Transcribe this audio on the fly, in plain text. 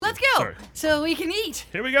sorry. So we can eat.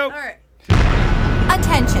 Here we go. All right.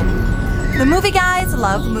 Attention. The movie guys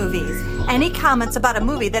love movies. Any comments about a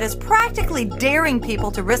movie that is practically daring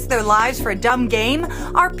people to risk their lives for a dumb game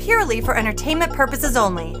are purely for entertainment purposes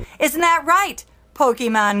only. Isn't that right,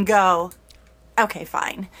 Pokemon Go? Okay,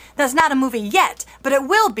 fine. That's not a movie yet, but it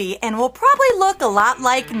will be, and will probably look a lot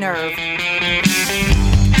like Nerve.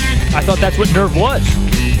 I thought that's what Nerve was.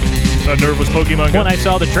 Nerve was Pokemon Go? When I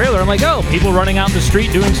saw the trailer, I'm like, oh, people running out in the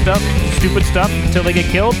street doing stuff, stupid stuff, until they get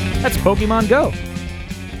killed? That's Pokemon Go.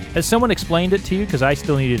 Has someone explained it to you? Because I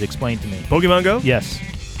still need it explained to me. Pokemon Go? Yes.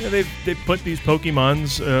 Yeah, they put these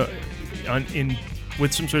Pokemons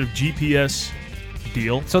with some sort of GPS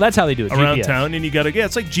deal. So that's how they do it. Around GPS. town, and you gotta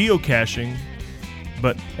it's like geocaching,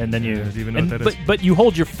 but and then you do you even know what that is? But you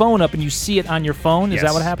hold your phone up and you see it on your phone. Is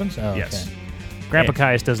that what happens? Oh, yes. Okay. Grandpa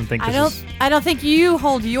Caius doesn't think this is... I don't think you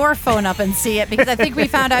hold your phone up and see it, because I think we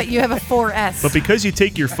found out you have a 4S. But because you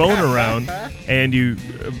take your phone around and you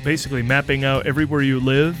basically mapping out everywhere you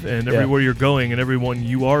live and everywhere you're going and everyone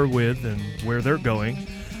you are with and where they're going,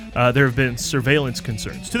 there have been surveillance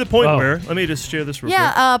concerns to the point where, let me just share this real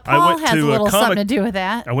quick. Paul has a little something to do with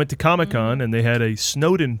that. I went to Comic-Con and they had a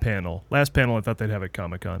Snowden panel. Last panel I thought they'd have at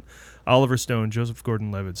Comic-Con. Oliver Stone, Joseph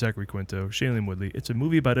Gordon-Levitt, Zachary Quinto, Shailene Woodley. It's a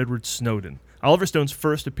movie about Edward Snowden. Oliver Stone's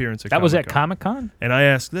first appearance at Comic-Con. That was at Comic-Con? And I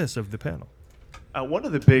asked this of the panel. One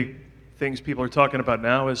of the big things people are talking about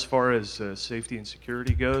now as far as safety and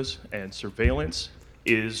security goes and surveillance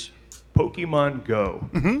is Pokemon Go.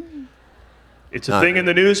 Mm-hmm. It's a thing in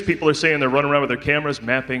the news. People are saying they're running around with their cameras,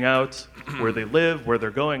 mapping out where they live, where they're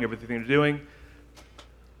going, everything they're doing.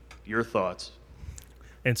 Your thoughts?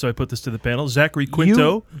 And so I put this to the panel. Zachary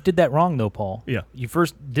Quinto. You did that wrong, though, Paul. Yeah. You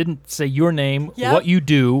first didn't say your name, what you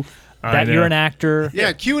do, that you're an actor.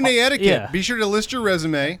 Yeah, Q&A etiquette. Yeah. Be sure to list your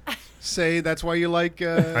resume. Say that's why you like...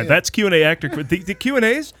 That's Q&A actor. The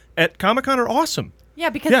Q&As at Comic-Con are awesome. Yeah,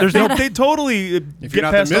 because they totally get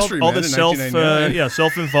past all the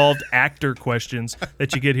self-involved actor questions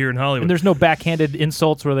that you get here in Hollywood. And there's no backhanded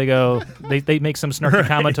insults where they go, they make some snarky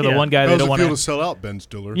comment to the one guy they don't want to sell out, Ben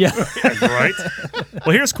Stiller. Yeah, right.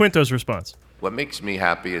 Well, here's Quinto's response. What makes me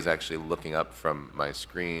happy is actually looking up from my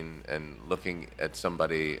screen and looking at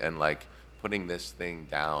somebody and like putting this thing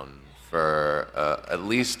down for at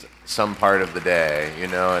least some part of the day, you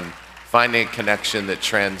know, and finding a connection that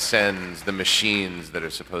transcends the machines that are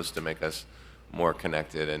supposed to make us more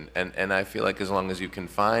connected. And I feel like as long as you can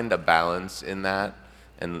find a balance in that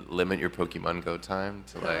and limit your Pokemon Go time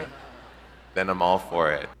to then I'm all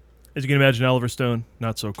for it. As you can imagine, Oliver Stone,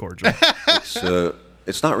 not so cordial.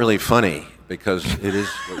 It's not really funny because it is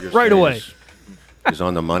what you're right saying away. Is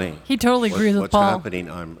on the money. He totally agrees with Paul. What's happening,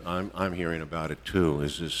 I'm hearing about it too,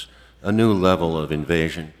 is this a new level of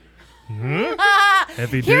invasion. Mm-hmm.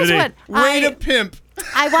 Heavy Here's duty. what Way to pimp.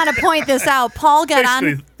 I want to point this out. Paul got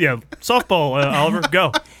on. Yeah, softball, Oliver,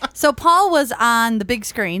 go. So Paul was on the big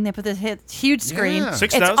screen. They put this huge screen. Yeah.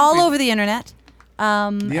 6,000 It's all people. over the internet.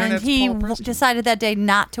 And he decided that day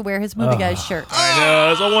not to wear his movie guy's shirt. I know. It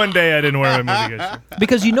was the one day I didn't wear my movie guy's shirt.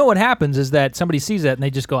 Because you know what happens is that somebody sees that and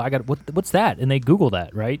they just go, what's that? And they Google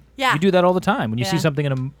that, right? Yeah. You do that all the time. When you see something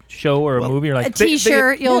in a show or a movie, you're like... A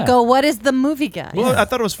T-shirt, you'll go, what is the movie guy? Well, I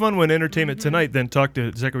thought it was fun when Entertainment Tonight then talked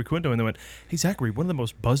to Zachary Quinto and they went, hey, Zachary, one of the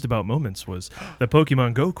most buzzed about moments was the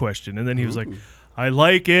Pokemon Go question. And then he was like... I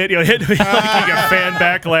like it. You know, he got fan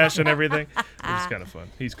backlash and everything. It was kind of fun.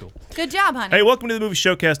 He's cool. Good job, honey. Hey, welcome to the Movie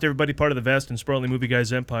Showcast, everybody, part of the vast and sprawling Movie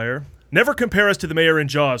Guys empire. Never compare us to the mayor in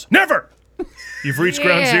Jaws. Never! You've reached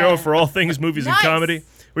ground zero for all things movies and comedy.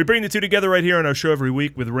 We bring the two together right here on our show every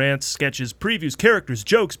week with rants, sketches, previews, characters,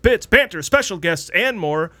 jokes, bits, banter, special guests, and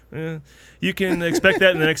more. You can expect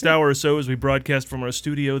that in the next hour or so as we broadcast from our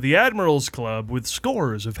studio, the Admirals Club, with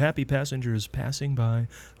scores of happy passengers passing by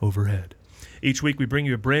overhead. Each week we bring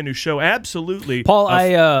you a brand new show. Absolutely. Paul,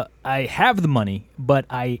 I have the money, but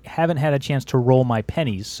I haven't had a chance to roll my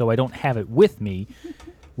pennies, so I don't have it with me.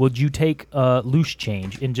 Would you take loose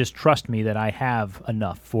change and just trust me that I have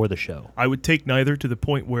enough for the show? I would take neither to the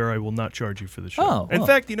point where I will not charge you for the show. In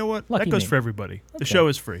fact, you know what? That goes for everybody. The show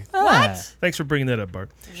is free. What? Thanks for bringing that up,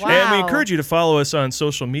 Bart. Wow. And we encourage you to follow us on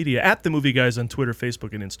social media at The Movie Guys on Twitter,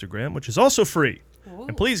 Facebook, and Instagram, which is also free. Ooh.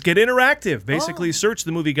 And please get interactive. Basically, search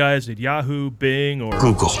The Movie Guys at Yahoo, Bing, or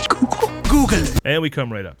Google. And we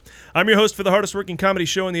come right up. I'm your host for the hardest working comedy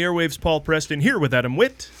show in the airwaves, Paul Preston, here with Adam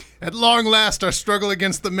Witt. At long last, our struggle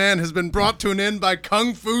against the man has been brought to an end by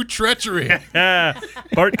kung fu treachery.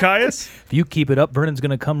 Bart Caius. If you keep it up, Vernon's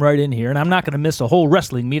going to come right in here, and I'm not going to miss a whole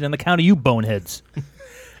wrestling meet on account of you boneheads.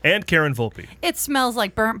 And Karen Volpe. It smells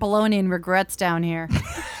like burnt bologna and regrets down here.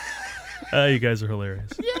 You guys are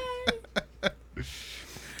hilarious. Yay!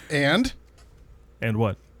 And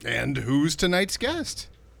what? And who's tonight's guest?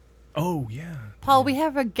 Oh, yeah. Paul, we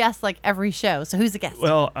have a guest like every show, so who's the guest?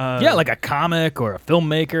 Well, Yeah, like a comic or a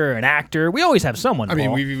filmmaker, an actor. We always have someone. I mean,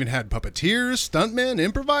 Paul. we've even had puppeteers, stuntmen,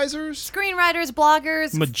 improvisers. Screenwriters,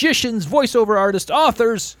 bloggers. magicians, voiceover artists,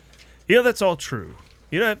 authors. that's all true.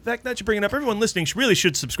 In fact, that you bring it up, everyone listening really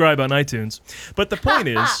should subscribe on iTunes. But the point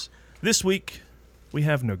is, this week, we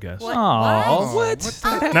have no guest. Oh, what?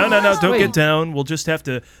 No, don't get down. We'll just have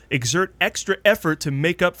to exert extra effort to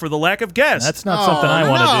make up for the lack of guests. That's not something I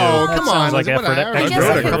want to no, do. come That sounds on, like effort. whatever. I Extra guess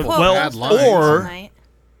I effort. could quote Well, bad lines. or tonight.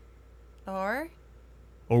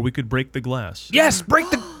 or we could break the glass. Yes, break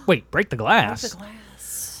the glass.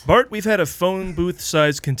 Bart, we've had a phone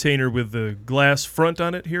booth-sized container with the glass front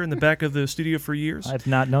on it here in the back of the studio for years. I've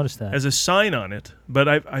not noticed that. As a sign on it, but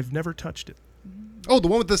I've never touched it. Oh, the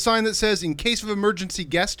one with the sign that says, "In case of emergency,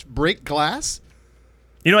 guest break glass."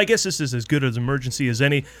 I guess this is as good as emergency as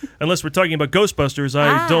any. Unless we're talking about Ghostbusters,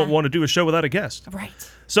 I don't want to do a show without a guest. Right.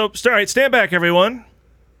 So, all right, stand back, everyone.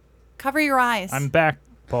 Cover your eyes. I'm back,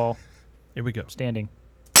 Paul. Here we go. Standing.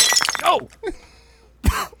 Oh!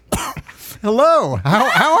 Hello.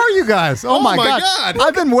 How are you guys? Oh, my God. God.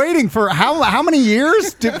 I've been waiting for how many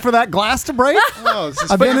years for that glass to break? Oh, this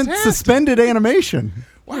is I've been in fantastic. suspended animation.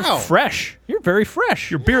 Wow. Fresh. You're very fresh.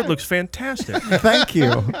 Your beard looks fantastic. Thank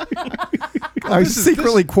you. I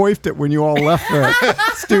secretly coiffed it when you all left the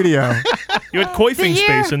studio. You had coiffing The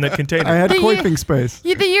year- space in that container. I had The year- coiffing space.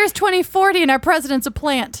 The year's 2040 and our president's a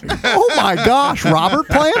plant. Oh my gosh, Robert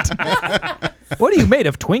Plant? What are you made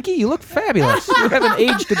of, Twinkie? You look fabulous. You haven't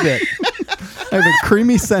aged a bit. I have a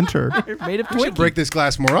creamy center. You're made of We should Twinkie. break this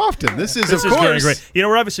glass more often. This is, This of is course, going great.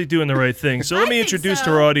 We're obviously doing the right thing. So let me think introduce so.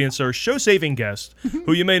 to our audience our show-saving guest,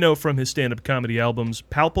 who you may know from his stand-up comedy albums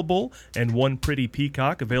Palpable and One Pretty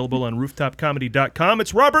Peacock, available on rooftopcomedy.com.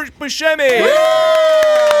 It's Robert Buscemi.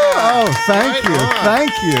 Oh, thank you.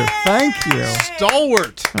 Thank you. Thank you.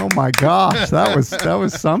 stalwart. Oh my gosh, that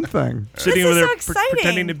was something. Sitting This over is there so exciting.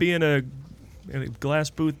 pretending to be in a glass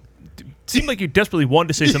booth. Seemed like you desperately wanted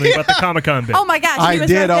to say something about the Comic-Con bit. Oh my gosh. I he was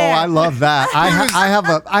did. Right Oh, there. I love that.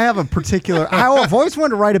 I have a particular. I've always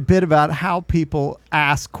wanted to write a bit about how people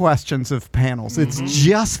ask questions of panels. It's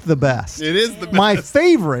just the best. It is the best. My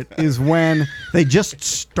favorite is when they just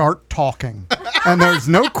start talking and there's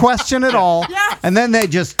no question at all, Yes. and then they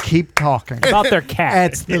just keep talking. About their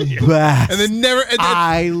cat. It's the best. And then never.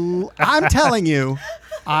 I'm telling you,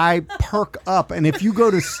 I perk up, and if you go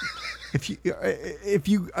to. If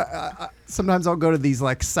you sometimes I'll go to these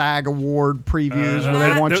like SAG award previews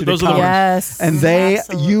where they want you to those are the come, ones. Yes. and they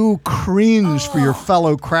Absolutely. you cringe for your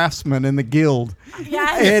fellow craftsmen in the guild.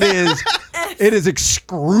 Yes. It is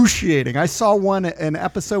excruciating. I saw an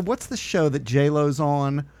episode. What's the show that J-Lo's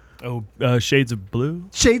on? Oh, Shades of Blue?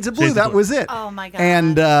 Shades of Blue. Shades of That Blue. was it. Oh, my God.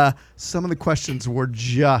 And some of the questions were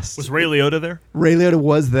just. Was Ray Liotta there? Ray Liotta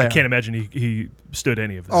was there. I can't imagine he stood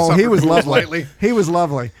any of this. Oh, he was lovely. Slightly. He was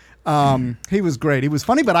lovely. He was great. He was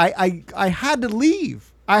funny, but I had to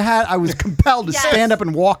leave. I was compelled to Yes. stand up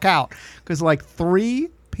and walk out because like 3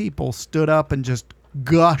 people stood up and just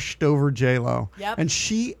gushed over J-Lo. Yep. And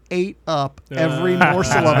she ate up every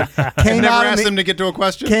morsel of it. Came Never out asked of them the, to get to a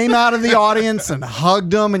question. came out of the audience and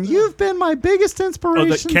hugged them. And you've been my biggest Oh, inspiration.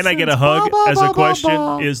 the can I get a since hug blah, blah, as a blah, blah, question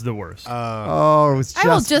blah. is the worst. Oh, it was just I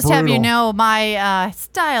will just have you brutal. know, my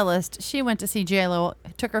stylist, she went to see J-Lo,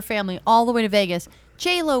 took her family all the way to Vegas.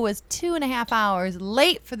 J-Lo was 2.5 hours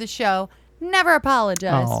late for the show, never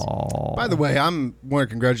apologized. By the way, I want to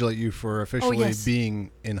congratulate you for officially yes. being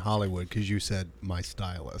in Hollywood because you said my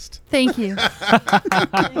stylist. Thank you.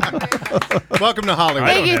 Welcome to Hollywood.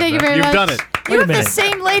 Thank you very You've much. done it. You have the minute.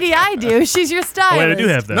 same lady I do. She's your Oh, stylist. wait, I do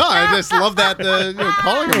have that. No, I just love that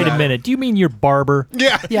calling her Wait a that. minute. Do you mean your barber?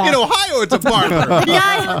 Yeah. Yeah. In Ohio, it's a barber.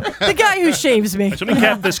 The guy who shaves me. So let me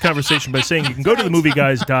cap this conversation by saying you can go to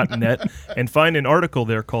themovieguys.net and find an article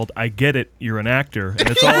there called "I Get It, You're an Actor,"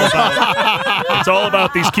 and it's all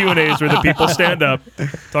about these Q&As where the people stand up,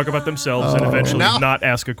 talk about themselves, and eventually Now- not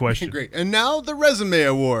ask a question. Great. And now the resume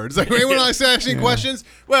awards. Like when I say asking questions,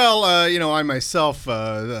 well, I myself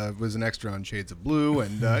was an extra on Shades of Blue,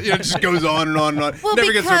 and it just goes on and on and on. Well,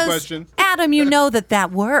 Never gets to a because, question. Adam, you know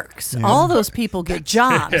that works. All those people get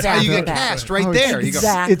jobs That's how after you get that. cast right Oh, there. it's- You go,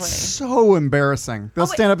 Exactly. It's so embarrassing. They'll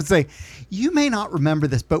stand up and say, "You may not remember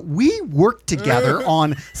this, but we worked together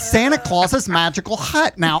on Santa Claus's Magical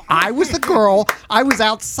Hut. Now, I was the girl. I was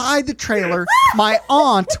outside the trailer. My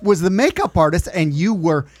aunt was the makeup artist, and you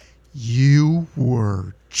were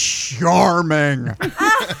charming."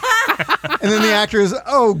 And then the actor is,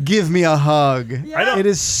 oh, give me a hug. I don't- It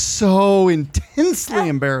is so intensely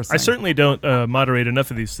embarrassing. I certainly don't moderate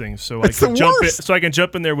enough of these things, so It's the worst. I can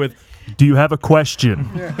jump in there with, "Do you have a question?"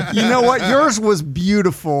 You know what? Yours was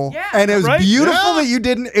beautiful, and it was Right? beautiful that you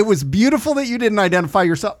didn't. It was beautiful that you didn't identify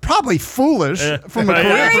yourself. Probably foolish from a Yeah,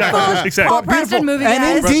 career exactly. perspective. Exactly. Paul But beautiful. Preston movie and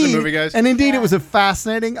guys. Preston indeed, movie guys. and indeed, it was a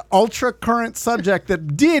fascinating, ultra current subject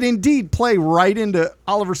that did indeed play right into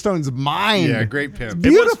Oliver Stone's mind. Yeah, great pimp.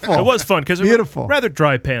 Beautiful. It was fun because it was Beautiful. a rather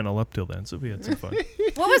dry panel up till then, so we had some fun.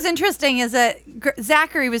 What was interesting is that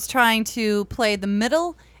Zachary was trying to play the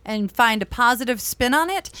middle and find a positive spin on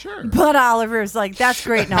it. Sure. But Oliver's like, that's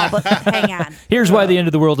great and all, but hang on. Here's why the end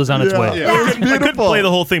of the world is on its way. Yeah. It was I couldn't beautiful. play the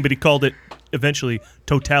whole thing, but he called it eventually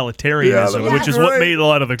totalitarianism, Yeah, which is right. what made a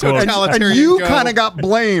lot of the quotes. And Totalitarian you go. kind of got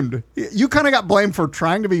blamed. You kind of got blamed for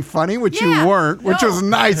trying to be funny, which Yeah. you weren't, which was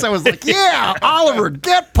nice. I was like, yeah, Oliver,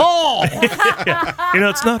 get Paul.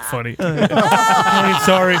 It's not funny.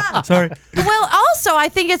 Sorry. Well, also, I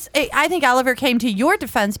think Oliver came to your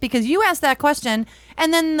defense because you asked that question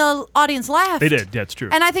and then the audience laughed. They did. Yeah, it's true.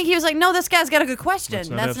 And I think he was like, no, this guy's got a good question.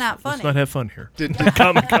 That's have- not funny. Let's not have fun here. Did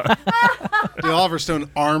Comic-Con. Oliver Stone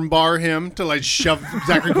armbar him to like shove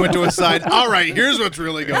Zachary Quinto aside? All right, here's what's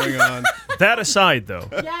really going on. That aside, though,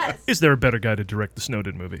 Yes. is there a better guy to direct the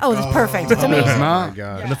Snowden movie? Oh, it's perfect. It's amazing. Oh my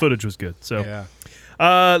god. And the footage was good. So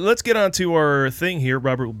Yeah. let's get on to our thing here.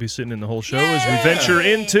 Robert will be sitting in the whole show as we venture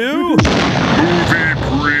into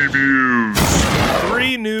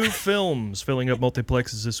three new films filling up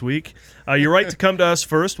multiplexes this week. You're right to come to us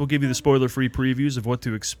first. We'll give you the spoiler-free previews of what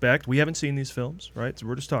to expect. We haven't seen these films, right? So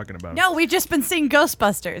we're just talking about No, we've just been seeing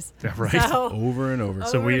Ghostbusters. it. Yeah, right. So Over and over.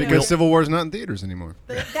 So we Because Civil War's not in theaters anymore.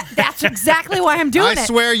 that's exactly why I'm doing I it.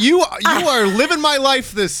 swear, you are living my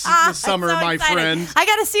life this summer, I'm so my excited. friend. I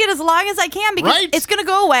got to see it as long as I can because Right? it's going to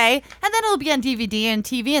go away and then it'll be on DVD and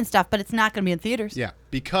TV and stuff, but it's not going to be in theaters. Yeah,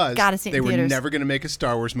 because Gotta see it they in were theaters. never going to make a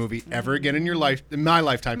Star Wars movie ever again in my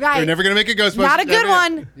lifetime. Right. They're never going to make a Ghostbusters. Not a good ever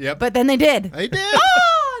one. again. Yep. But then they did. They did.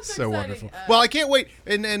 Oh, it's So exciting. wonderful. Well, I can't wait.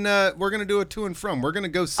 And we're going to do a to and from. We're going to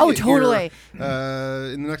go see Oh, it totally. here,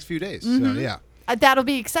 in the next few days. So, yeah. That'll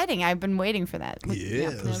be exciting. I've been waiting for that.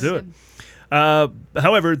 Let's do it.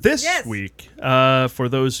 However, this week, for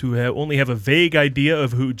those who only have a vague idea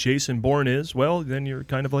of who Jason Bourne is, well, then you're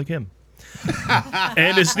kind of like him.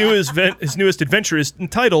 And his newest adventure is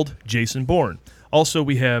entitled Jason Bourne. Also,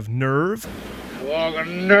 we have Nerve.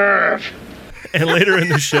 And later in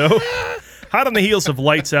the show, hot on the heels of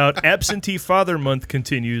Lights Out, Absentee Father Month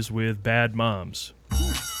continues with Bad Moms.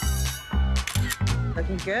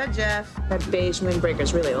 Looking good, Jeff. That beige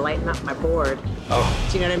windbreaker's really lighting up my board. Oh.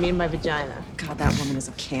 Do you know what I mean? My vagina. God, that woman is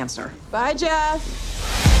a cancer. Bye, Jeff.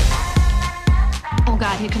 Oh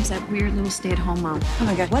God, here comes that weird little stay-at-home mom. Oh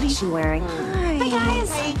my God, what is she wearing? Hi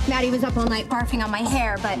guys. Maddie was up all night barfing on my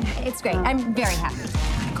hair, but it's great. I'm very happy.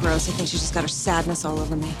 Gross. I think she just got her sadness all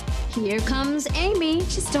over me. Here comes Amy.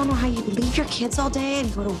 Just don't know how you leave your kids all day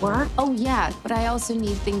and go to work. Oh yeah, but I also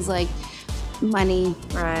need things like money.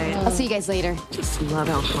 Right. I'll see you guys later. Just love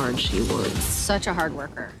how hard she works. Such a hard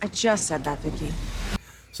worker. I just said that, Vicky.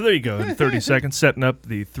 So there you go, in 30 seconds, setting up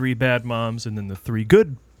the three bad moms and then the three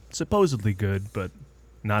good, supposedly good, but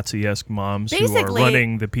Nazi-esque moms who are Basically,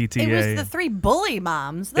 running the PTA. It was the three bully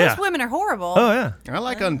moms. Those Yeah. women are horrible. Oh, yeah. I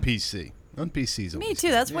like on PC. On PC's. Me too.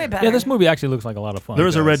 That's way better. Yeah, this movie actually looks like a lot of fun. There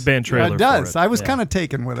was a red band trailer it does. for it. I was Yeah. kind of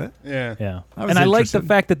taken with it. Yeah. Yeah. I was And I like the interested.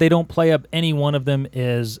 fact that they don't play up any one of them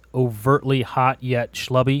as overtly hot yet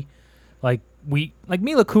schlubby. Like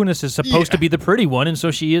Mila Kunis is supposed to be the pretty one, and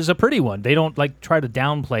so she is a pretty one. They don't try to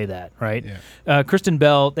downplay that, right? Yeah. Kristen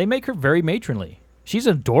Bell, they make her very matronly. She's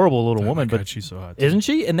an adorable little woman, God, but she's so hot. too. isn't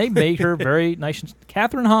she? And they make her very nice.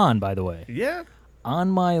 Catherine Hahn, by the way, Yeah.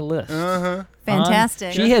 on my list.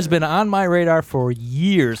 Fantastic. She has been on my radar for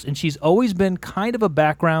years, and she's always been kind of a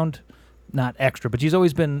background, not extra, but she's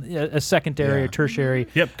always been a secondary or tertiary.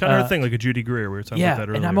 Yep, kind of her thing, like a Judy Greer. We were talking Yeah, about that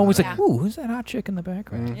earlier. and I'm always like, ooh, who's that hot chick in the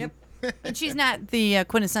background? Yep. And she's not the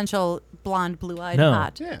quintessential blonde, blue-eyed No.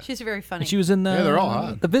 hot. Yeah. She's very funny. And she was in the Yeah, they're all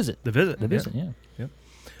hot. The Visit. The Visit. The Visit, yeah.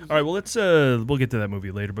 All right, well, we'll get to that movie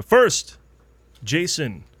later. But first,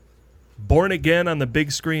 Jason, Born Again on the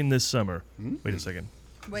big screen this summer. Wait a second.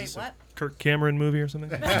 Wait, what? Kirk Cameron movie or something?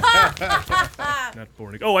 Not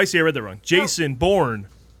Born Again. Oh, I see. I read that wrong. Jason Bourne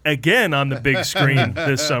again on the big screen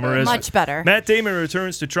this summer. As Much better. Matt Damon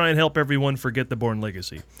returns to try and help everyone forget the Bourne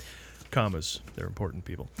legacy. Commas. They're important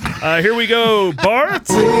people. Here we go. Bart.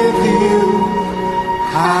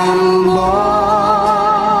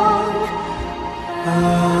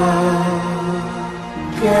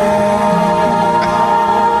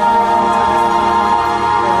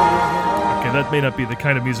 Okay, may not be the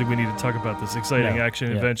kind of music we need to talk about this exciting No. action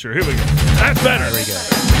Yeah. adventure. Here we go. That's better. There we go.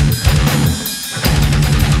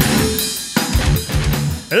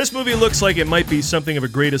 And this movie looks like it might be something of a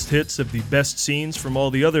greatest hits of the best scenes from all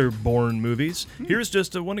the other Bourne movies. Here's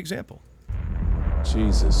just one example.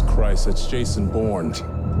 Jesus Christ, that's Jason Bourne.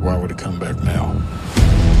 Why would he come back now?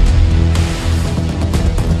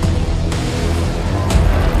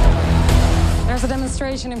 There's a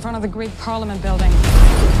demonstration in front of the Greek Parliament building.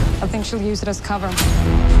 I think she'll use it as cover.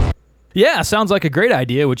 Yeah, sounds like a great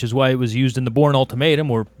idea, which is why it was used in the Bourne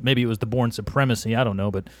Ultimatum, or maybe it was the Bourne Supremacy, I don't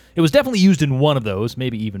know, but it was definitely used in one of those,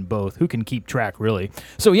 maybe even both. Who can keep track, really?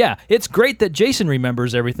 So yeah, it's great that Jason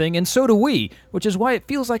remembers everything, and so do we, which is why it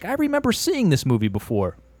feels like I remember seeing this movie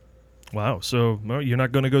before. Wow, so you're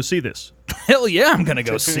not going to go see this? Hell yeah, I'm going to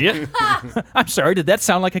go see it. I'm sorry, did that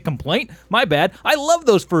sound like a complaint? My bad. I love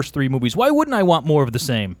those first 3 movies. Why wouldn't I want more of the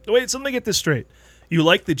same? Wait, so let me get this straight. You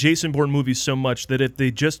like the Jason Bourne movies so much that if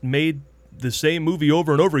they just made the same movie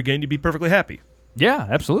over and over again, you'd be perfectly happy? Yeah,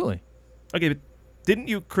 absolutely. Okay, but didn't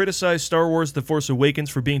you criticize Star Wars The Force Awakens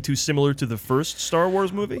for being too similar to the first Star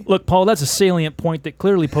Wars movie? Look, Paul, that's a salient point that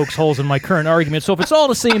clearly pokes holes in my current argument, so if it's all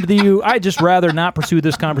the same to you, I'd just rather not pursue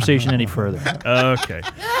this conversation any further. Okay.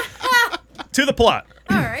 To the plot.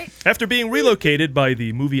 All right. After being relocated by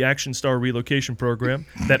the movie Action Star Relocation Program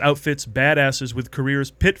that outfits badasses with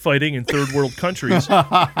careers pit fighting in third world countries,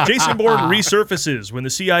 Jason Bourne resurfaces when the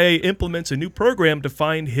CIA implements a new program to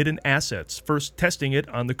find hidden assets, first testing it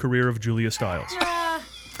on the career of Julia Stiles.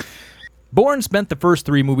 Bourne spent the first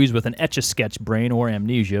 3 movies with an etch-a-sketch brain or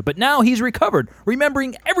amnesia, but now he's recovered,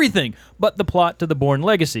 remembering everything but the plot to the Bourne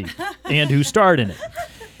legacy and who starred in it.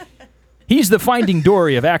 He's the Finding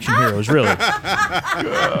Dory of action heroes, really.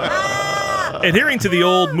 Adhering to the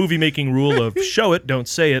old movie-making rule of show it, don't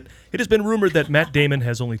say it, it has been rumored that Matt Damon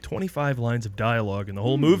has only 25 lines of dialogue in the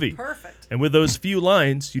whole movie. Perfect. And with those few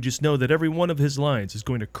lines, you just know that every one of his lines is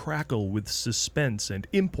going to crackle with suspense and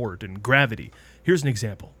import and gravity. Here's an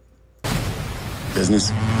example. Business.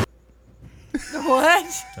 What?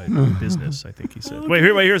 Business, I think he said. Wait,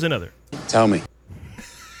 here's another. Tell me.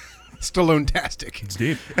 Stallone-tastic. It's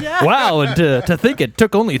deep. Wow, and to think it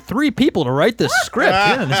took only 3 people to write this script.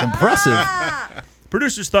 Yeah, that's impressive.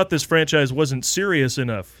 Producers thought this franchise wasn't serious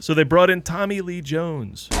enough, so they brought in Tommy Lee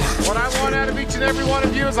Jones. What I want out of each and every one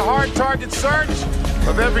of you is a hard target search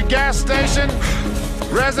of every gas station,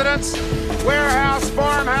 residence, warehouse,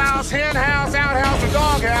 farmhouse, hen house, outhouse, or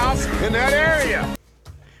doghouse in that area.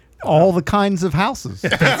 All the kinds of houses.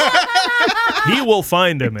 He will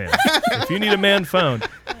find a man. If you need a man found,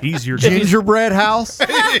 he's your guy. Gingerbread house.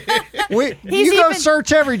 You go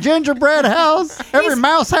search every gingerbread house, every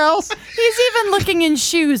mouse house, He's even looking in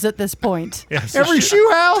shoes at this point. Yes, every shoe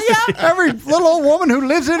house, every little old woman who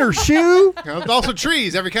lives in her shoe. Also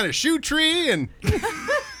trees, every kind of shoe tree. And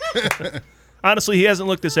honestly, he hasn't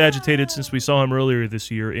looked this agitated since we saw him earlier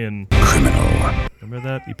this year in Criminal. Remember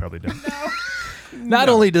that? You probably don't. Not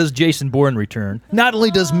only does Jason Bourne return, not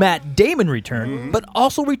only does Matt Damon return, but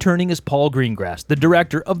also returning is Paul Greengrass, the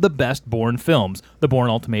director of the best Bourne films, The Bourne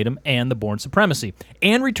Ultimatum and The Bourne Supremacy.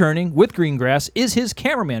 And returning with Greengrass is his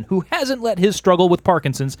cameraman, who hasn't let his struggle with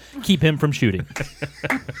Parkinson's keep him from shooting.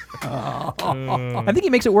 I think he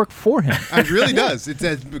makes it work for him. it really does. It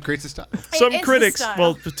creates a style. Some It's critics, the style.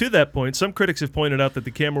 well, to that point, some critics have pointed out that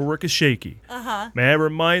the camera work is shaky. May I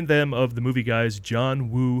remind them of the movie guy's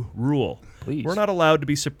John Woo rule? Please. We're not allowed to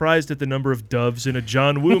be surprised at the number of doves in a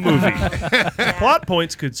John Woo movie. Plot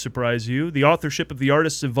points could surprise you. The authorship of the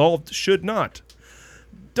artists involved should not.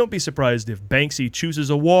 Don't be surprised if Banksy chooses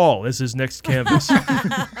a wall as his next canvas.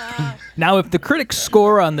 Now, if the critics'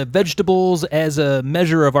 score on the Vegetables as a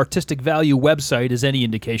measure of artistic value website is any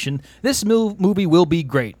indication, this movie will be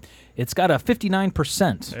great. It's got a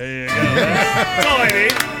 59%. There you go. That's all I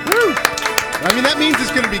need. I mean, that means it's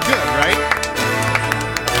going to be good, right?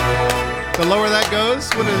 The lower that goes,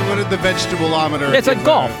 what did the vegetabelometer? It's like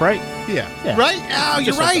golf, right? Yeah. Yeah. Right? Oh, you're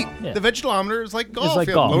Just like right. golf, yeah. The vegetabelometer is like golf. like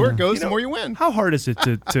Yeah, golf. The lower it goes, You know, the more you win. How hard is it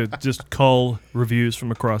to just cull reviews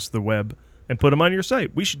from across the web and put them on your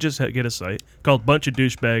site? We should just get a site called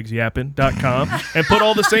bunchofdouchebagsyappin.com and put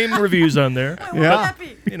all the same reviews on there. Yeah.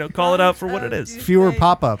 Call it out for what it is. Fewer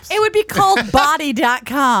pop-ups. It would be called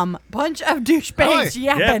body.com. Bunch of douchebags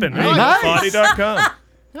yapping. Yappin. Nice. Body.com.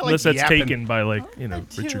 like Unless that's yappin'. taken by do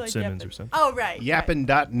Richard like Simmons yappin'. or something. Oh, right.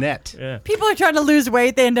 Yappin.net. Yeah. People are trying to lose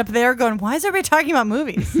weight. They end up there going, why is everybody talking about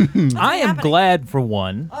movies? I am glad, for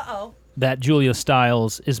one, Uh-oh. that Julia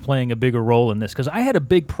Stiles is playing a bigger role in this, because I had a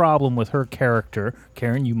big problem with her character.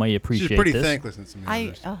 Karen, you might appreciate She's pretty this. thankless in some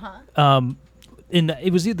universe.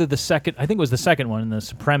 it was either the second. I think it was the second one in the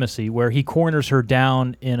Supremacy where he corners her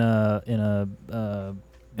down in a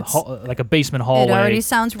like a basement hallway. It already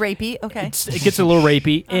sounds rapey. Okay. It gets a little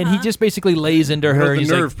rapey, and he just basically lays into her. The He's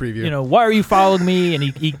nerve like, preview. why are you following me? And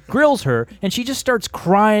he grills her, and she just starts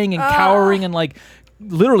crying and cowering and like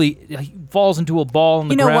literally he falls into a ball on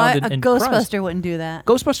the You know ground. what? And A cries. Ghostbuster wouldn't do that.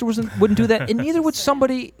 Ghostbuster wouldn't do that, and neither would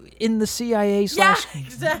somebody in the CIA /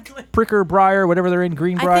 exactly. Pricker Briar, whatever they're in,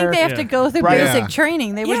 Greenbrier. I think they have to go through Briar. basic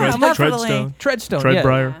training. They wouldn't come up with a lane. Treadstone,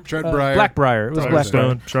 Treadbriar. yeah. Treadbriar. Blackbriar. It was Blackbriar.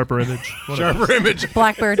 Stone, Sharper Image. whatever. Sharper Image.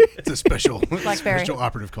 Blackbird. It's a special, Blackberry. special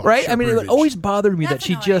operative call. Right? I mean, Sharper it Image. always bothered me that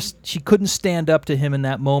she couldn't stand up to him in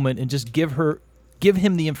that moment and just give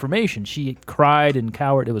him the information. She cried and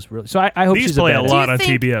cowered. It was really so. I hope These she's play a a badass. lot on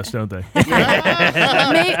TBS, don't they?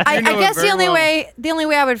 I know it guess very the only well.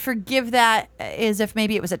 way I would forgive that is if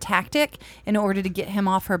maybe it was a tactic in order to get him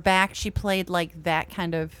off her back. She played like that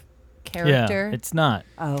kind of character. Yeah, it's not.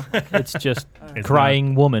 Oh. It's just It's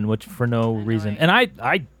crying woman, which for no reason. And I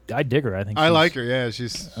dig her. I think I she's- like her. Yeah,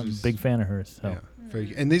 she's I'm a big fan of hers. So. Yeah.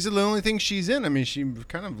 And these are the only things she's in. I mean, she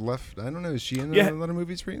kind of left. I don't know. Is she in a lot of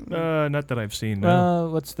movies for you? Not that I've seen. No.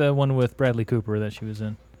 What's the one with Bradley Cooper that she was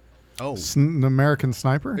in? Oh, An American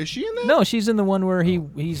Sniper? is she in that? No, she's in the one where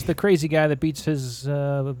he's the crazy guy that beats his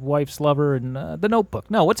wife's lover in The Notebook.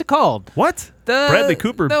 No, what's it called? What? The, Bradley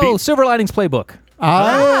Cooper No, beat- Silver Linings Playbook.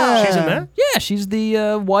 Ah, She's in that? Yeah, she's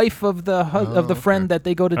the wife of the friend that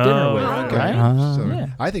they go to dinner Oh, with. okay. Right? So Yeah.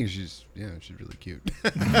 I think she's really cute.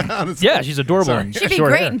 Honestly. Yeah, she's adorable. Sorry. She'd be Short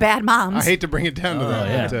great hair. in Bad Moms. I hate to bring it down to that.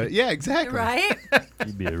 yeah. But, yeah, exactly. Right?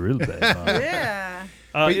 You'd be a real bad mom. Yeah.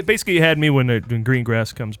 It basically had me when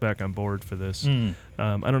Greengrass comes back on board for this. I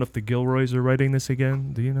don't know if the Gilroys are writing this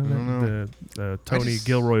again. Do you know that? The Tony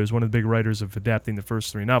Gilroy is one of the big writers of adapting the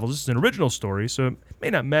first 3 novels. This is an original story, so it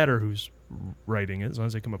may not matter who's writing it as long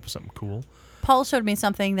as they come up with something cool. Paul showed me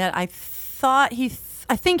something that I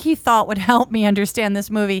think he thought would help me understand this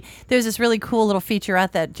movie. There's this really cool little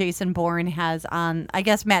featurette that Jason Bourne has on, I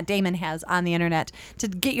guess Matt Damon has on the internet to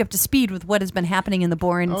get you up to speed with what has been happening in the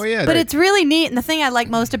Bournes. Oh, yeah, But they- it's really neat, and the thing I like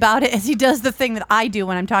most about it is he does the thing that I do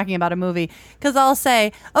when I'm talking about a movie. Because I'll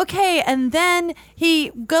say, okay, and then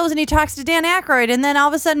he goes and he talks to Dan Aykroyd, and then all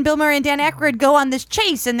of a sudden Bill Murray and Dan Aykroyd go on this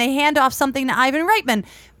chase, and they hand off something to Ivan Reitman.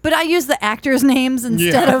 But I use the actors' names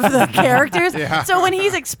instead of the characters. Yeah. So when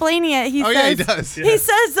he's explaining it, he Oh, says, yeah, he does. he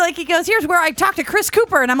says, like, he goes, here's where I talked to Chris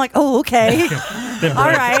Cooper. And I'm like, oh, okay. All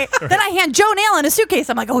right. Then I hand Joan Allen a suitcase.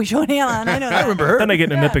 I'm like, oh, Joan Allen. I know that. I remember her. Then I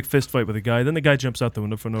get in an epic fist fight with a guy. Then the guy jumps out the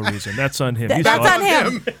window for no reason. That's on him. You That's saw on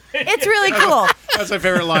it. him. It's really cool. That's my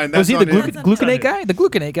favorite line. Was That's he the on him. gluconate guy? The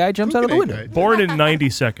gluconate guy jumps out of the Gluconate window. guy. Born in 90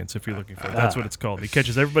 seconds, if you're looking for it. That's what it's called. He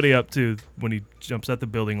catches everybody up to when he jumps out the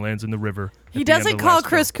building, lands in the river. He doesn't call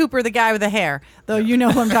Chris Cooper the guy with the hair, though you know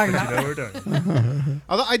who I'm talking about. No, we're done.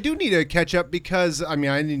 Although I do need to catch up because I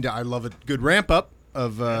love a good ramp up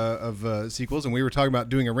of sequels, and we were talking about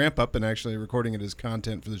doing a ramp up and actually recording it as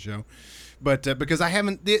content for the show. But because I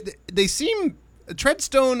haven't, they seem.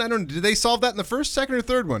 Treadstone, I don't know, did they solve that in the first, second, or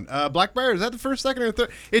third one? Blackbriar, is that the first, second, or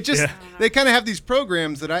third? It just, they kind of have these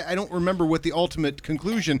programs that I don't remember what the ultimate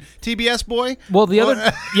conclusion. TBS boy? Well, the other,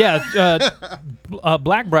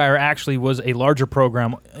 Blackbriar actually was a larger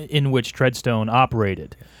program in which Treadstone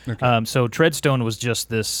operated. Okay. So Treadstone was just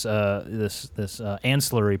this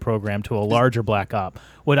ancillary program to a larger Black Op.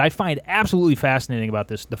 What I find absolutely fascinating about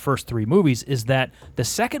the first 3 movies, is that the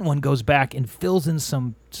second one goes back and fills in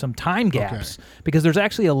some time gaps, because there's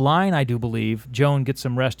actually a line, I do believe, Joan, get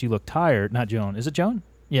some rest, you look tired. Not Joan. Is it Joan?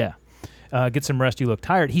 Yeah. Get some rest, you look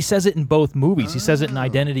tired. He says it in both movies. He says it in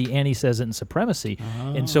Identity and he says it in Supremacy.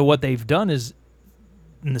 And so what they've done is,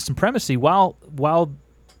 in the Supremacy, while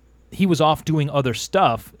he was off doing other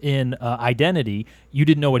stuff in Identity, you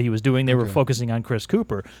didn't know what he was doing. They were focusing on Chris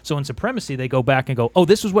Cooper. So in Supremacy, they go back and go, oh,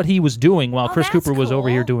 this is what he was doing while Chris Cooper was over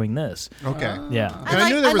here doing this. Okay. Yeah. And I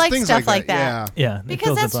knew there was like things stuff like that. Yeah. it Because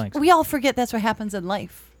fills the that's, blanks. we all forget that's what happens in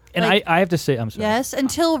life. And Like, I have to say, I'm sorry. yes,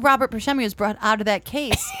 until Robert Buscemi was brought out of that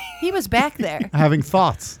case, he was back there Having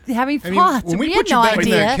thoughts. having I mean, thoughts. when we We put had you no back in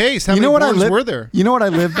idea. that case, how You many know what I Bournes lived? were there? You know what I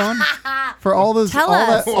lived on for all those Tell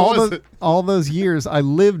us. What was it? all those years? I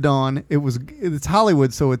lived on. It's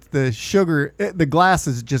Hollywood, so it's the sugar. The glass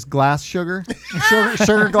is just glass sugar,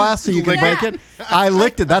 sugar glass, so you can break it. I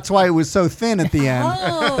licked it. That's why it was so thin at the end.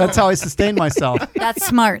 Oh. That's how I sustained myself. That's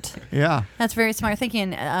smart. Yeah. That's very smart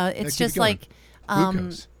thinking. It's keep just it going. like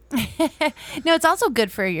Glucose. no, it's also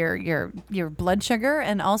good for your blood sugar,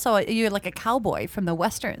 and also you're like a cowboy from the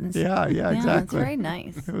westerns. Yeah, It's exactly. very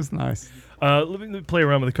nice. It was nice. Let me play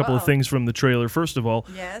around with a couple of things from the trailer. First of all,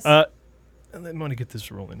 Yes. and I want to get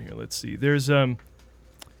this rolling here. Let's see. There's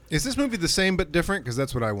Is this movie the same but different? Because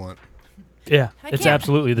that's what I want. Yeah, I it's can't-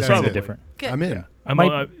 absolutely the That's same but it. different. Good. I'm in.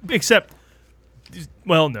 Except,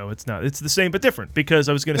 well, no, it's not. It's the same but different because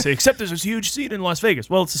I was going to say, except there's this huge scene in Las Vegas.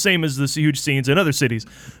 Well, it's the same as this huge scenes in other cities,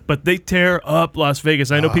 but they tear up Las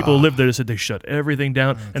Vegas. I know people who live there that said they shut everything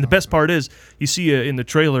down. And the best part is, you see in the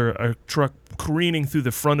trailer a truck careening through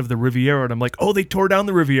the front of the Riviera, and I'm like, oh, they tore down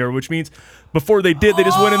the Riviera, which means before they did, they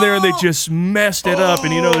just went in there and they just messed it up,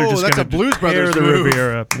 and they're just that's going a to Blues tear Brothers the move.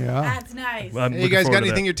 Riviera up. Yeah. That's nice. I'm Hey, you looking guys forward got to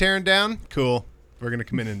anything that. you're tearing down? Cool. We're gonna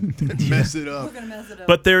come in and mess it up. We're gonna mess it up.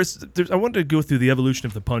 But there's I wanted to go through the evolution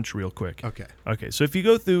of the punch real quick. Okay. Okay, so if you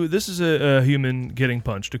go through, this is a human getting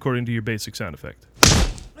punched according to your basic sound effect.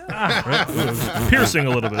 Right? Ooh, piercing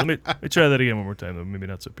a little bit. Let me try that again one more time, though. Maybe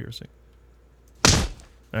not so piercing.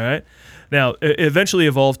 All right. Now, it eventually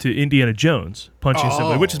evolved to Indiana Jones punching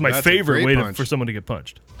somebody, which is my that's a favorite great way punch. for someone to get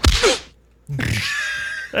punched.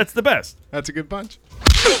 That's the best. That's a good punch.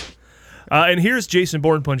 And here's Jason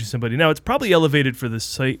Bourne punching somebody. Now, it's probably elevated for the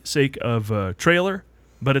sake of trailer,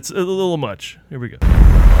 but it's a little much. Here we go.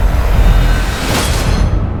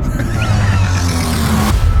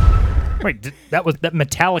 Wait, that was that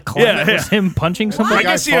metallic clap? Yeah, That was him punching somebody? I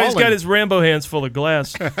guess he's got his Rambo hands full of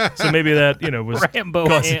glass, so maybe that was Rambo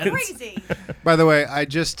causing- hands. Crazy. By the way, I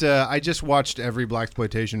just watched every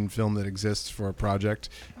blaxploitation film that exists for a project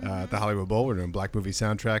at the Hollywood Bowl. We're doing Black Movie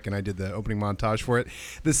soundtrack, and I did the opening montage for it.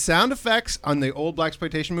 The sound effects on the old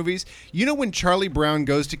blaxploitation movies, you know when Charlie Brown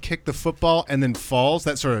goes to kick the football and then falls,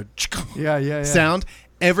 that sort of Yeah. sound?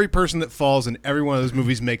 Every person that falls in every one of those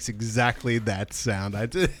movies makes exactly that sound.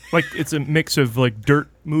 Like it's a mix of like dirt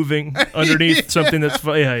moving underneath something that's it's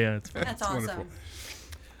fun. That's awesome. wonderful.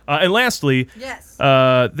 And lastly, Yes.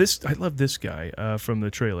 this I love this guy from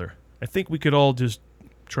the trailer. I think we could all just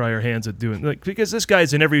try our hands at doing because this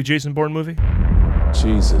guy's in every Jason Bourne movie.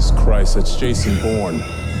 Jesus Christ, that's Jason Bourne.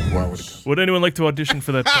 Why would it Would anyone like to audition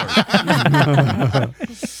for that part?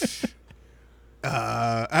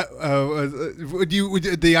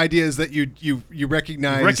 The idea is that you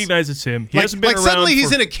recognize It's him. He hasn't been like around. suddenly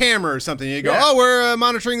he's in a camera or something. And you go, Yeah. we're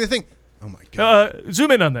monitoring the thing. Oh my god!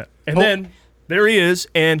 Zoom in on that, and then there he is,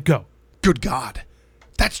 and go. Good God,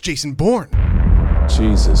 that's Jason Bourne.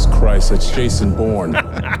 Jesus Christ, that's Jason Bourne.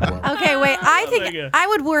 Okay, wait. I like think it. I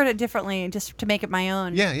would word it differently just to make it my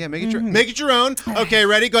own. Yeah, make it make it your own. Okay,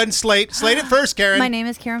 ready? Go ahead and slate it first, Karen. My name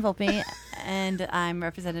is Karen Volpe, and I'm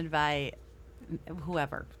represented by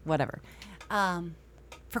whatever.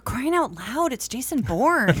 For crying out loud, it's Jason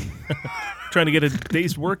Bourne. Trying to get a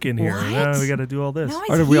day's work in here. What? Now we got to do all this. No, Or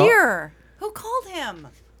he's did we all- here. Who called him?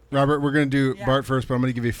 Robert, we're going to do Bart first, but I'm going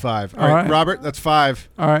to give you 5. All right. Robert, that's 5.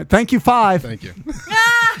 All right. Thank you, 5. Thank you.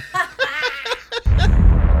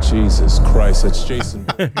 Jesus Christ, that's Jason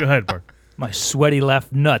Bourne. Go ahead, Bart. My sweaty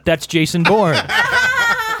left nut. That's Jason Bourne.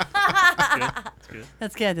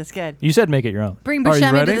 That's good. That's good. You said make it your own. Bring Are you Buscemi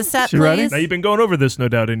to ready? the set, You ready? please. Now you've been going over this, no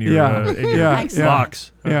doubt, in your in your yeah.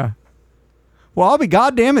 locks. Yeah. Well, I'll be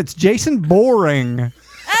goddamn. It's Jason Boring.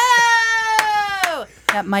 Oh!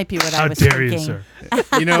 That might be what I How was dare thinking. you, sir?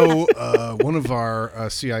 You know, one of our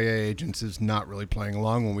CIA agents is not really playing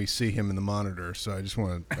along when we see him in the monitor. So I just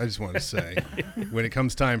want to say, when it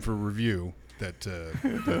comes time for review, that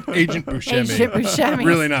Agent Buscemi, Agent Buscemi.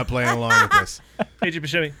 really not playing along with this. Agent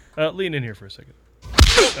Buscemi, lean in here for a second.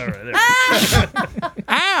 All right, there.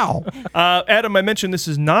 Ow! Adam, I mentioned this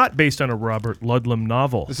is not based on a Robert Ludlum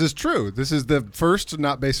novel. This is true. This is the first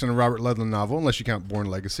not based on a Robert Ludlum novel, unless you count Bourne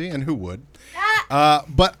Legacy, and who would?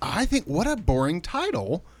 But I think what a boring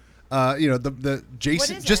title. The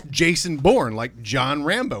Jason, just Jason Bourne, like John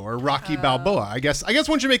Rambo or Rocky Balboa. I guess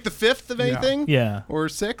once you make the 5th of anything, Yeah. or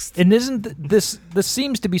 6th. And isn't this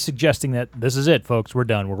seems to be suggesting that this is it, folks. We're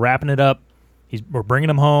done. We're wrapping it up. We're bringing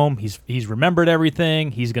him home. He's remembered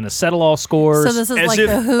everything. He's going to settle all scores. So this is As like if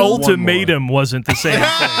the Who. Ultimatum wasn't the same thing.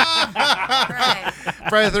 Right.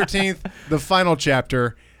 Friday the 13th, the final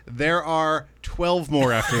chapter. There are 12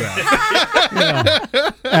 more after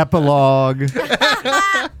that. Epilogue.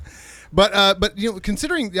 But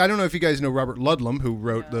considering, I don't know if you guys know Robert Ludlum, who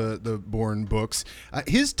wrote the Bourne books.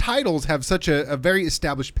 His titles have such a very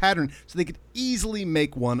established pattern, so they could easily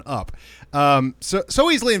make one up.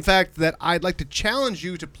 So easily, in fact, that I'd like to challenge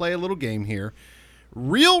you to play a little game here.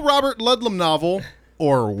 Real Robert Ludlum novel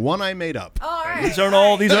or one I made up. All right. These aren't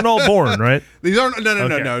all Bourne, right? These aren't. No.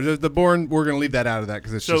 Okay. The Bourne, we're going to leave that out of that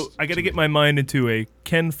because it's So just. I got to get my mind into a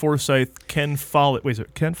Ken Forsyth, Ken Follett. Wait, is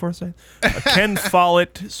it Ken Forsyth? A Ken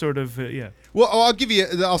Follett sort of, yeah. Well, I'll give you.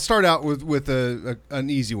 I'll start out with an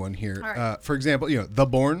easy one here. All right. For example, the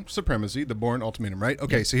Bourne Supremacy, the Bourne Ultimatum, right?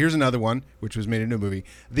 Okay, so here's another one which was made into a movie,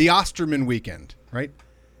 The Osterman Weekend, right?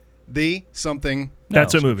 The something.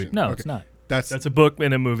 That's a movie. No, Okay. it's not. That's a book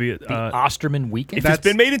and a movie. The Osterman Weekend? If it's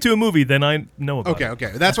been made into a movie, then I know about it.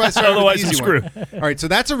 Okay. That's why I started Otherwise, with I'm the easy one. screwed. All right, so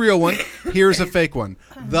that's a real one. Here's a fake one.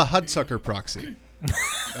 The Hudsucker Proxy.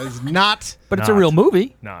 That is not. But it's a real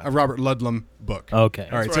movie. Not. A Robert Ludlum book. Okay.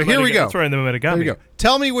 All right, That's so where I here might we have got- go. that's where I might have got Here we me. go.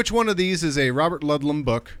 Tell me which one of these is a Robert Ludlum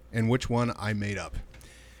book and which one I made up.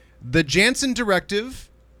 The Jansen Directive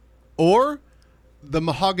or The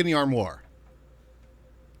Mahogany Armoire.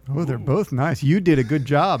 Oh, they're both nice. You did a good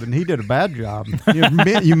job, and he did a bad job.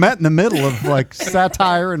 You met in the middle of like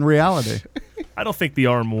satire and reality. I don't think the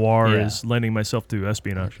armoire Yeah. is lending myself to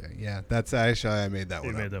espionage. Okay, yeah, that's actually I made that You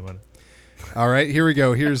one made up. that one. All right, here we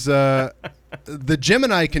go. Here's the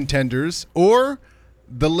Gemini Contenders or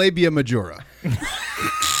the Labia Majora.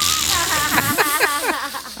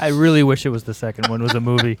 I really wish it was the second one was a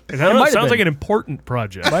movie. It sounds like an important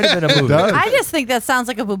project. Might have been a movie. I just think that sounds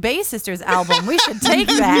like a Boubet Sisters album. We should take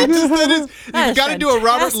that. You've got to do a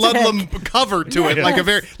Robert fantastic. Ludlum cover to it,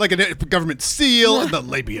 like a government seal and the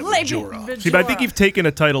Labia Majora. See, but I think you've taken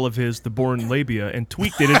a title of his, the Bourne Labia, and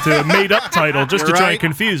tweaked it into a made-up title just to You're try right. and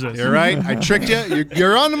confuse us. You're right. I tricked you.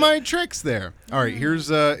 You're on my tricks there. All right. Here's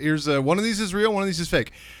one of these is real. One of these is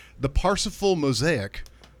fake. The Parsifal Mosaic,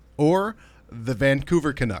 or the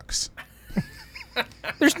Vancouver Canucks.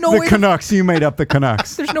 There's no The way. Canucks. You made up the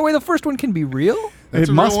Canucks. There's no way the first one can be real. That's It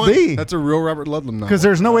a real must one. be. That's a real Robert Ludlum novel. Because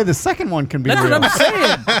there's no way the second one can be That's real. what I'm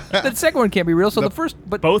saying. The second one can't be real. So the first,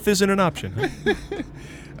 but Both isn't an option.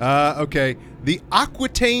 Okay. The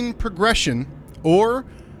Aquitaine Progression, or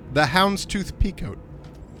the Houndstooth Peacoat.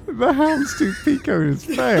 The Houndstooth Peacoat is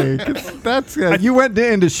fake. That's you went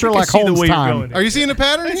into Sherlock see the Holmes way you're time. going. Are you seeing a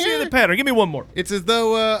pattern I here? see the pattern. Give me one more. It's as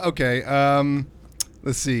though,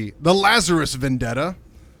 let's see. The Lazarus Vendetta,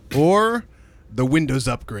 or the Windows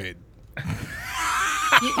Upgrade.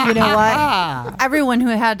 You know what? Everyone who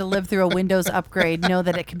had to live through a Windows upgrade know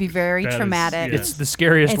that it can be very That is- traumatic. yeah. it's the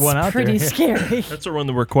scariest It's one out pretty there. scary. That's a one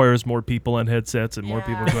that requires more people on headsets and more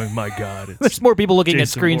people going, my God. It's There's more people looking at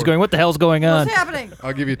Jason screens Bourne. going, "What the hell's going on?" What's happening?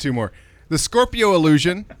 I'll give you two more. The Scorpio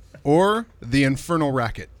Illusion, or the Infernal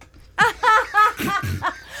Racket.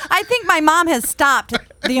 I think my mom has stopped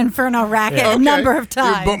the Inferno racket a number of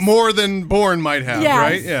times. But more than Bourne might have, Yes.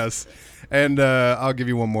 right? Yes. And I'll give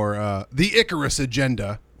you one more. The Icarus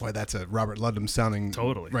Agenda. Boy, that's a Robert Ludlum sounding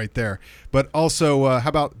Totally. right there. But also, how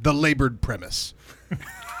about The Labored Premise?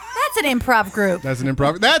 That's an improv group. That's an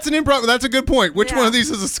improv. That's a good point. Which Yeah. one of these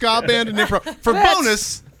is a ska band and improv? For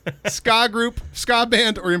bonus, ska group, ska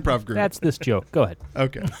band, or improv group? That's this joke. Go ahead.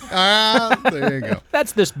 Okay. There you go.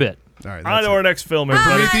 That's this bit. All right. on That's to it. our next film,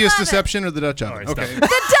 everybody. Prometheus Deception or the Dutch Oven? right, stop. Okay. The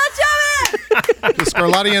Dutch oven! The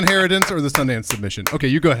Scarlatti Inheritance or the Sundance Submission? Okay,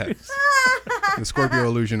 you go ahead. The Scorpio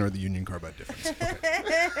Illusion or the Union Carbide Difference?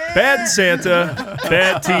 Okay. Bad Santa,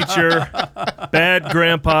 bad teacher, bad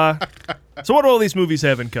grandpa. So what do all these movies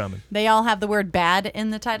have in common? They all have the word bad in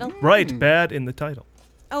the title. Right, bad in the title.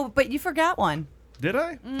 Oh, but you forgot one. Did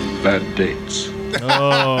I? Bad dates.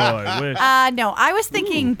 Oh, I wish. No, I was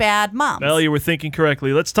thinking bad moms. Well, you were thinking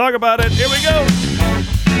correctly. Let's talk about it. Here we go.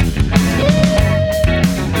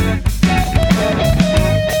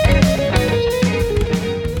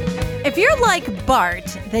 If you're like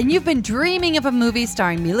Bart, then you've been dreaming of a movie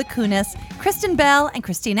starring Mila Kunis, Kristen Bell, and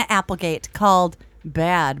Christina Applegate called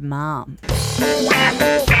Bad Mom.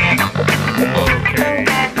 Okay.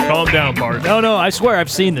 Calm down, Bart. No, I swear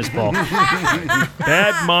I've seen this, Paul.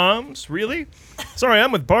 Bad moms? Really? Sorry,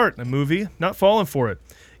 I'm with Bart. A movie. Not falling for it.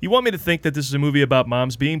 You want me to think that this is a movie about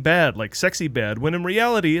moms being bad, like sexy bad, when in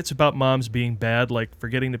reality it's about moms being bad, like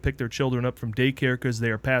forgetting to pick their children up from daycare because they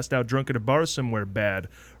are passed out drunk at a bar somewhere bad.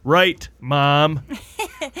 Right, Mom?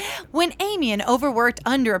 When Amy, an overworked,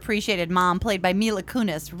 underappreciated mom played by Mila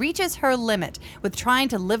Kunis, reaches her limit with trying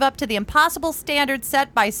to live up to the impossible standards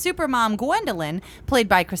set by supermom Gwendolyn, played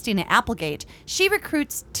by Christina Applegate, she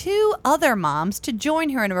recruits two other moms to join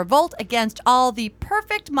her in a revolt against all the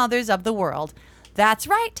perfect mothers of the world. That's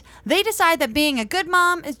right. They decide that being a good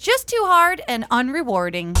mom is just too hard and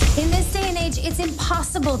unrewarding. In this day and age, it's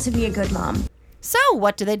impossible to be a good mom. So,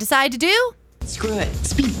 what do they decide to do? Screw it.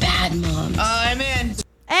 Let's be bad moms. I'm in.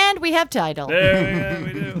 And we have title. There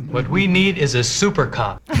we do. What we need is a super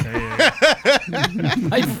cop.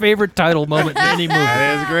 My favorite title moment in any movie.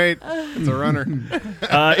 That is great. It's a runner.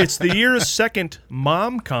 It's the year's second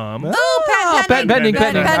mom-com. Oh, Patent pending. I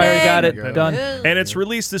already got it. There you go. Done. And it's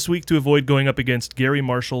released this week to avoid going up against Gary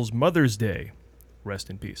Marshall's Mother's Day. Rest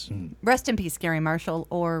in peace. Rest in peace, Gary Marshall,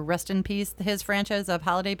 or rest in peace, his franchise of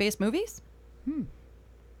holiday-based movies.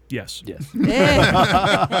 Yes.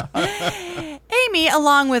 Amy,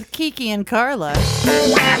 along with Kiki and Carla,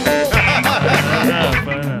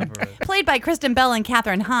 played by Kristen Bell and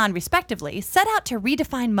Katherine Hahn, respectively, set out to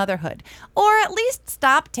redefine motherhood, or at least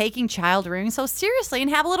stop taking child rearing so seriously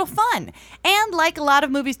and have a little fun. And like a lot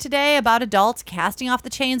of movies today about adults casting off the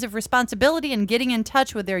chains of responsibility and getting in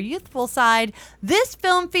touch with their youthful side, this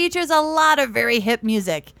film features a lot of very hip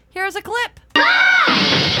music. Here's a clip.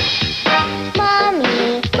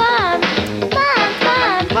 Mommy, Mom,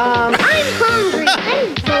 I'm hungry.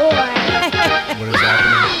 I'm bored. What is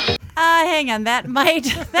happening? Hang on, that might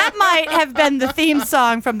have been the theme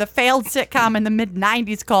song from the failed sitcom in the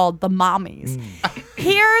mid-90s called The Mommies.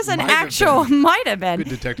 Here's an might have been. Good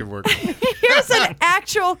detective work. Here's an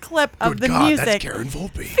actual clip of the God, music that's Karen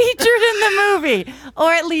Volpe. featured in the movie,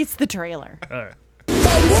 or at least the trailer. All right.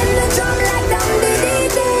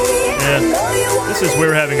 Yeah, this is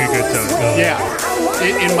we're having a good time. Yeah,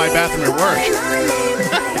 in my bathroom at work.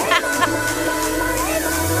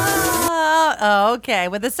 Okay,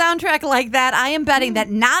 with a soundtrack like that, I am betting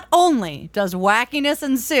that not only does wackiness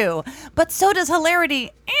ensue, but so does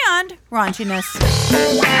hilarity and raunchiness.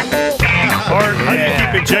 Bart, how do you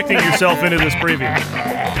keep injecting yourself into this preview?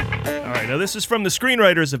 All right, now this is from the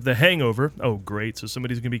screenwriters of The Hangover. Oh, great, so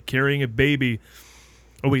somebody's going to be carrying a baby.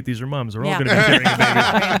 Oh, wait, these are moms. They're all going to be carrying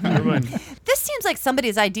a baby. Never mind. This seems like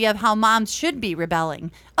somebody's idea of how moms should be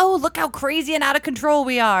rebelling. Oh, look how crazy and out of control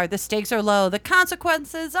we are. The stakes are low. The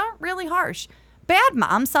consequences aren't really harsh. Bad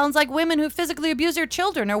moms sounds like women who physically abuse their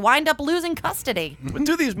children or wind up losing custody. But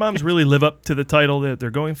do these moms really live up to the title that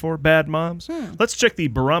they're going for, bad moms? Let's check the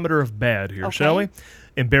barometer of bad here, shall we?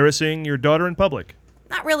 Embarrassing your daughter in public.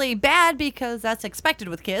 Not really bad because that's expected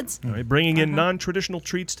with kids. All right, bringing in non-traditional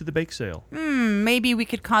treats to the bake sale. Maybe we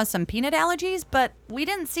could cause some peanut allergies, but we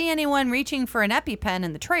didn't see anyone reaching for an EpiPen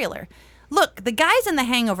in the trailer. Look, the guys in The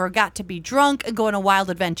Hangover got to be drunk and go on a wild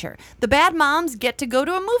adventure. The bad moms get to go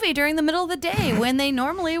to a movie during the middle of the day when they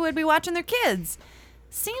normally would be watching their kids.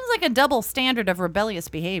 Seems like a double standard of rebellious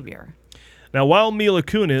behavior. Now, while Mila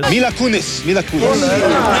Kunis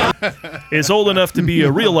is old enough to be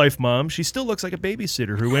a real-life mom, she still looks like a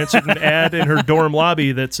babysitter who answered an ad in her dorm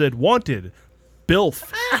lobby that said, "Wanted, BILF."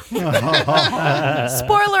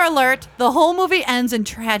 Spoiler alert, the whole movie ends in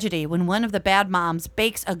tragedy when one of the bad moms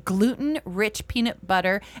bakes a gluten-rich peanut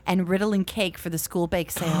butter and Ritalin cake for the school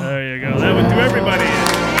bake sale. There you go. That would do everybody in.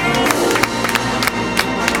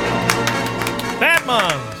 Bad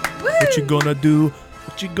moms. Woo! What you gonna do?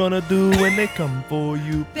 What you gonna do when they come for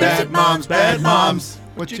you? Bad moms, bad moms.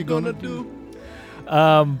 What you gonna do?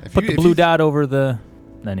 Put the blue dot over the...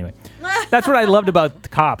 Anyway. That's what I loved about the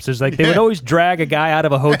cops. Is like they would always drag a guy out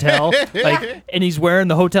of a hotel, and he's wearing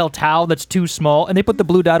the hotel towel that's too small, and they put the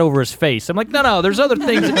blue dot over his face. I'm like, no, there's other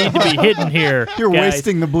things that need to be hidden here. You're guys.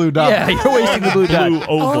 wasting the blue dot. Yeah, you're wasting the blue dot. Blue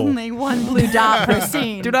oval. Only one blue dot per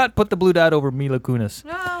scene. Do not put the blue dot over Mila Kunis.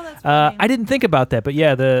 No, that's fine. I didn't think about that, but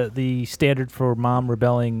yeah, the standard for mom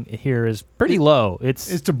rebelling here is pretty low.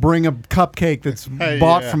 It's to bring a cupcake that's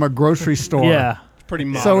bought from a grocery store. Yeah. Pretty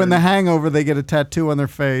modern. So in The Hangover, they get a tattoo on their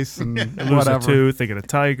face and They lose whatever. a tooth. They get a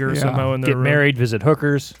tiger somehow in their Get room. married, visit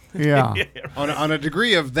hookers. Yeah. on a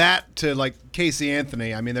degree of that to like Casey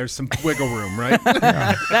Anthony, I mean, there's some wiggle room, right?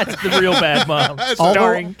 That's the real bad mom,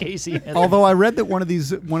 starring Casey Anthony. Although I read that one of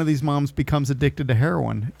these moms becomes addicted to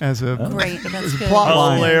heroin as a Great, that's as a good. plot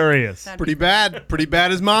line. Hilarious. Pretty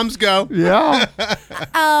bad as moms go. Yeah.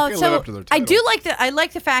 Live So up to their I do title.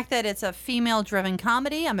 like the fact that it's a female-driven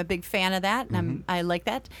comedy. I'm a big fan of that, and I like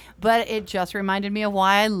that. But it just reminded me of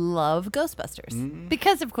why I love Ghostbusters.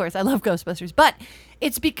 Because of course I love Ghostbusters, but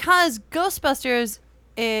it's because Ghostbusters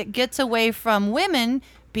it gets away from women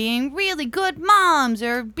being really good moms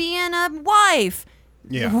or being a wife.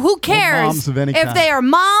 Yeah. Who cares moms of any if kind. they are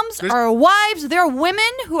moms or wives? They're women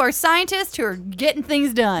who are scientists who are getting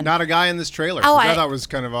things done. Not a guy in this trailer, Oh, which I I- thought was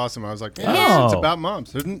kind of awesome. I was like, Yeah. it's about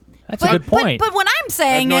moms. That's a good point. But what I'm I have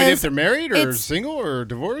saying no idea if is, they're married or it's- single or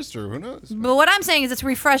divorced or who knows. but what I'm saying is, it's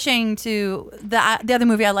refreshing to the other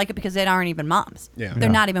movie. I like it because they aren't even moms. Yeah. They're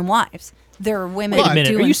not even wives. They're women. Wait a minute.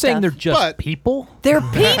 doing Are you saying stuff. they're just But- people? They're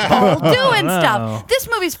people doing Wow. stuff. This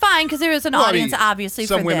movie's fine because there is an Well, I audience, mean, obviously,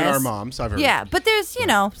 some for women this. are moms. I've heard. Yeah, but there's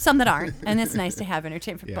some that aren't, and it's nice to have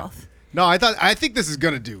entertainment for both. No, I think this is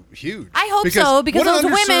going to do huge. I hope so because what those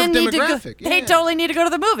an women underserved need to go. demographic. They Yeah. totally need to go to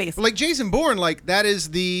the movies. Like Jason Bourne, like that is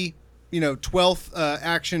the 12th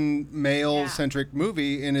action male centric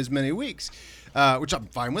movie in as many weeks, which I'm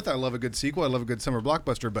fine with. I love a good sequel. I love a good summer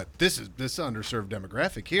blockbuster. But this underserved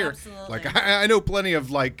demographic here. Absolutely. Like I know plenty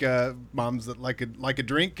of moms that like a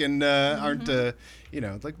drink and aren't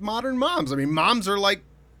like modern moms. I mean, moms are like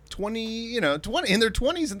 20 in their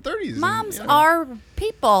 20s and 30s. Moms and, are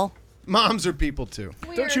people. Moms are people too.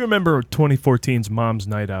 Don't you remember 2014's Mom's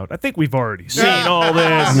Night Out? I think we've already seen all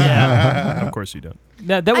this. Yeah. Of course you don't.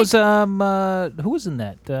 That was who was in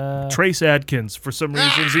that? Trace Adkins, for some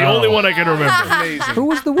reason, is the only one I can remember. Amazing. Who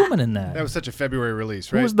was the woman in that? That was such a February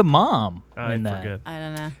release, right? Who was the mom I in that? forget. I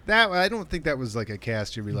don't know. That I don't think that was like a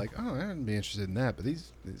cast you'd be like, oh, I wouldn't be interested in that. But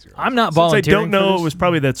these girls. I'm not Since I volunteering. don't know, for it this. was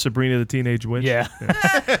probably that Sabrina the Teenage Witch. Yeah.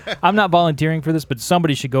 I'm not volunteering for this, but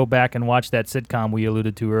somebody should go back and watch that sitcom we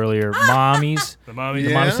alluded to earlier, Mommies. The Mommy.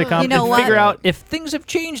 The Mommy sitcom. You know and what? figure out if things have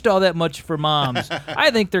changed all that much for moms. I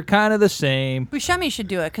think they're kind of the same. Buscemi should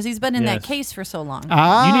do it because he's been in that Yes. case for so long.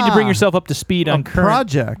 You need to bring yourself up to speed on current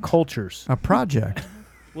project. cultures. A project.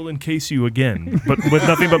 We'll encase you again, but with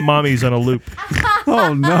nothing but mommies on a loop.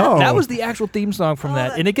 Oh, no. That was the actual theme song from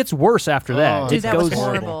that, and it gets worse after that. Dude, It that was goes-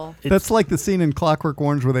 horrible. That's like the scene in Clockwork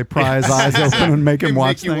Orange where they pry his eyes open and make him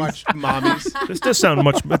watch you things. watch mommies. This does sound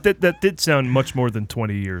much, but that did sound much more than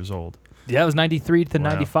 20 years old. Yeah, it was 93 to Wow.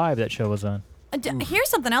 95 that show was on. Here's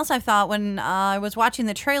something else I thought when I was watching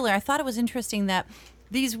the trailer. I thought it was interesting that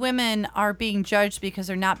these women are being judged because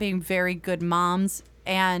they're not being very good moms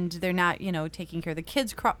and they're not, taking care of the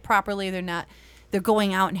kids properly. They're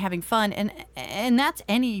going out and having fun. And that's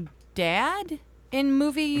any dad in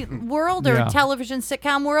movie world or Yeah. television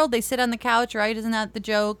sitcom world. They sit on the couch, right? Isn't that the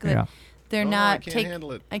joke? That Yeah. They're I not can't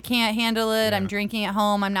handle it. I can't handle it. I'm drinking at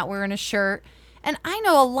home. I'm not wearing a shirt. And I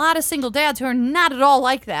know a lot of single dads who are not at all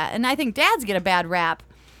like that. And I think dads get a bad rap.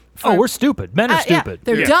 Oh, we're stupid. Men are Yeah, stupid.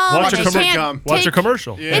 they're dumb. Watch and a they commer- can't Watch a take-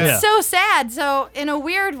 commercial. It's so sad. So in a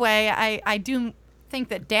weird way, I do think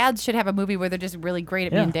that dads should have a movie where they're just really great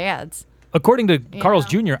at Yeah. being dads. According to Carl's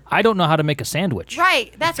Jr., I don't know how to make a sandwich.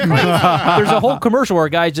 Right. That's crazy. There's a whole commercial where a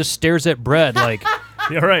guy just stares at bread like,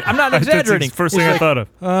 Yeah, right. I'm not That's exaggerating. the first He's thing I like, thought of.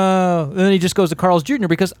 and then he just goes to Carl's Jr.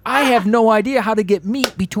 because I have no idea how to get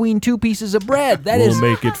meat between two pieces of bread. That We'll is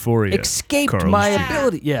make it for you. escaped Carl's my Jr.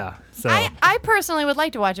 ability. Yeah. So I personally would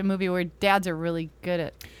like to watch a movie where dads are really good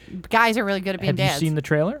at, guys are really good at being have you dads. seen the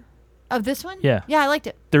trailer? Of this one? Yeah. Yeah, I liked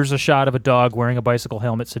it. There's a shot of a dog wearing a bicycle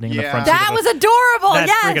helmet sitting in the front seat. That of was adorable.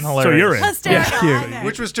 That's yes. freaking hilarious. So you're in. Hysterical. Yeah.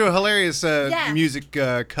 Which was to a hilarious Yeah. music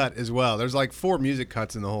cut as well. There's like 4 music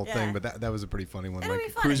cuts in the whole thing, but that was a pretty funny one. It'll be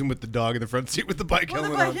Like funny. cruising with the dog in the front seat with the bike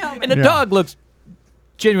helmet on. And the Yeah. dog looks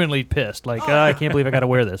genuinely pissed. Like, I can't believe I got to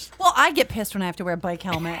wear this. Well, I get pissed when I have to wear a bike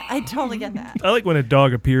helmet. I totally get that. I like when a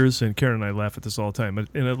dog appears, and Karen and I laugh at this all the time,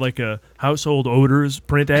 in a household odors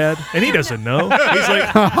print ad, and he doesn't know. He's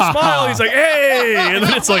like, smile, he's like, hey! And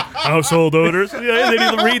then it's like, household odors. Yeah, and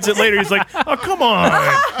then he reads it later, he's like, oh, come on.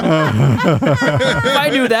 If I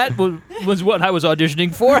knew that was what I was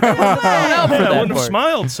auditioning for, I I wouldn't have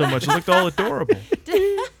smiled so much. It looked all adorable.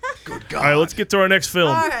 Good All right, let's get to our next film.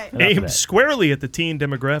 All right. Enough of Aimed that. squarely at the teen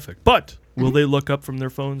demographic. But will they look up from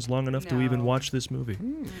their phones long enough to even watch this movie?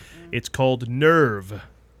 It's called Nerve.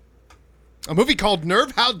 A movie called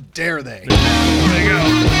Nerve? How dare they? There you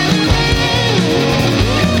go.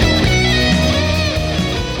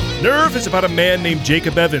 Nerve is about a man named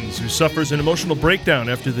Jacob Evans who suffers an emotional breakdown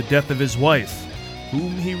after the death of his wife,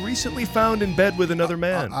 whom he recently found in bed with another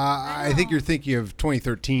man. I think you're thinking of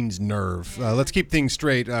 2013's Nerve. Let's keep things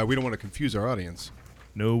straight. We don't want to confuse our audience.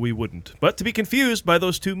 No, we wouldn't. But to be confused by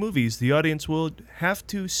those two movies, the audience will have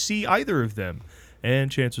to see either of them,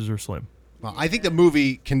 and chances are slim. Well, I think the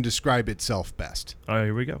movie can describe itself best. All right,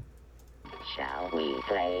 here we go. Shall we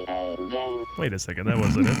play a game? Wait a second, that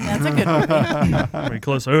wasn't it. That's a good movie. Very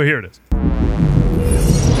close. Oh, here it is.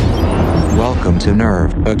 Welcome to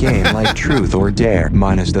Nerve, a game like Truth or Dare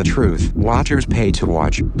minus the truth. Watchers pay to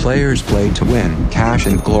watch, players play to win, cash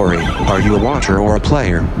and glory. Are you a watcher or a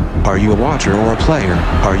player? Are you a watcher or a player?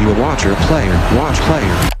 Are you a watcher, player, watch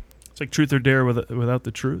player? It's like Truth or Dare without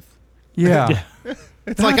the truth. Yeah.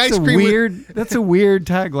 It's like ice cream. That's a weird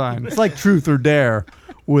tagline. It's like Truth or Dare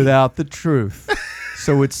without the truth.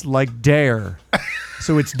 So it's like Dare.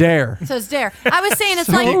 So it's Dare. So it's Dare. I was saying it's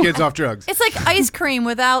Keep like kids off drugs. it's like ice cream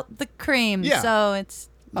without the cream. Yeah. So it's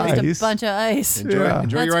just Ice. a bunch of ice.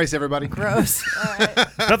 Enjoy your ice, everybody. Gross. All right.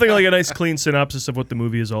 Nothing like a nice, clean synopsis of what the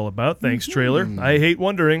movie is all about. Thanks, trailer. I hate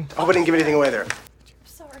wondering. Oh, we didn't give anything away there.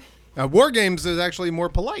 Sorry. War Games is actually more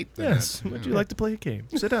polite than Yes. that. Would you like to play a game?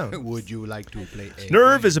 Sit down. Would you like to play a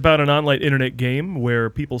Nerve is about an online internet game where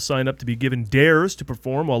people sign up to be given dares to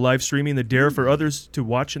perform while live streaming the dare for others to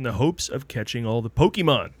watch in the hopes of catching all the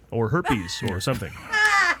Pokemon or herpes or something.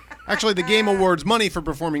 Actually, the game awards money for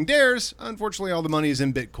performing dares. Unfortunately, all the money is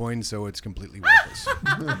in Bitcoin, so it's completely worthless.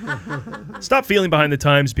 Stop feeling behind the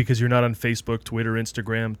times because you're not on Facebook, Twitter,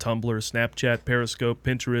 Instagram, Tumblr, Snapchat, Periscope,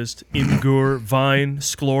 Pinterest, Imgur, Vine,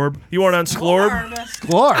 Sklorb. You aren't on Sklorb?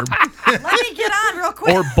 Glorb. Let me get on real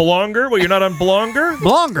quick. Or Blonger? Well, you're not on Blonger?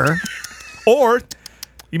 Blonger. Or,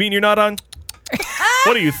 you mean you're not on?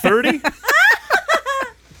 What are you, 30?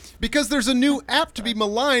 Because there's a new app to be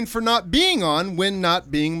maligned for not being on when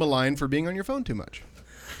not being maligned for being on your phone too much.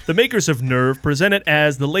 The makers of Nerve present it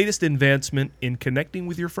as the latest advancement in connecting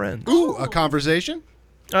with your friends. Ooh, a conversation?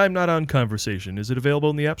 I'm not on Conversation. Is it available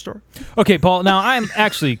in the App Store? Okay, Paul, now I'm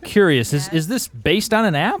actually curious. Is this based on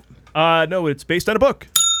an app? No, it's based on a book.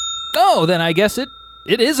 Oh, then I guess it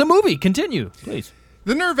is a movie. Continue, please.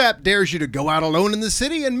 The Nerve app dares you to go out alone in the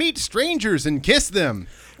city and meet strangers and kiss them.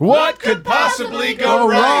 What could possibly go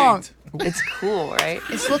wrong? It's cool, right?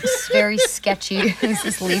 This looks very sketchy. Is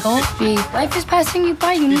this legal? Life is passing you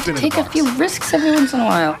by. You need to take a few risks every once in a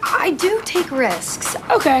while. I do take risks.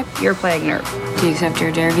 Okay, you're playing Nerve. Do you accept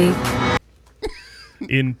your dare, V?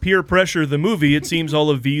 In Peer Pressure, the movie, it seems all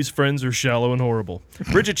of V's friends are shallow and horrible.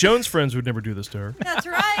 Bridget Jones' friends would never do this to her. That's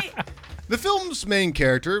right. The film's main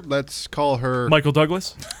character, let's call her... Michael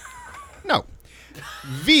Douglas? No.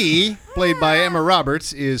 V, played by Emma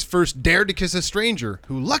Roberts, is first dared to kiss a stranger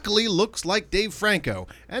who luckily looks like Dave Franco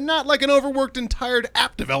and not like an overworked and tired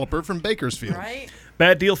app developer from Bakersfield. Right?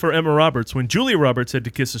 Bad deal for Emma Roberts. When Julia Roberts had to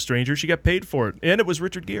kiss a stranger, she got paid for it, and it was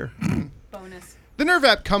Richard Gere. Bonus. The Nerve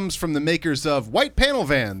app comes from the makers of White Panel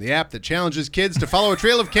Van, the app that challenges kids to follow a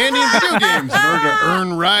trail of candy and video games in order to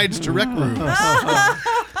earn rides to rec rooms.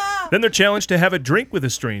 Then they're challenged to have a drink with a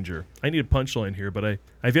stranger. I need a punchline here, but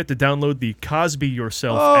I've yet to download the Cosby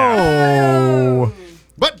Yourself app.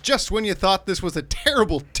 But just when you thought this was a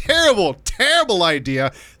terrible, terrible, terrible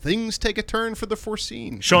idea, things take a turn for the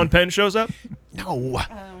foreseen. Sean Penn shows up? No.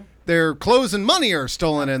 Their clothes and money are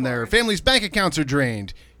stolen and their family's bank accounts are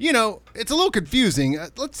drained. You know, it's a little confusing.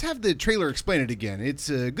 Let's have the trailer explain it again. It's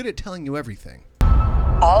good at telling you everything.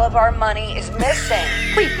 All of our money is missing.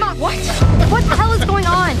 Wait, Mom, what? What the hell is going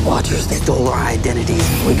on? Watchers, they stole our identities.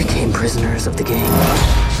 We became prisoners of the game.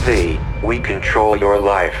 V, we control your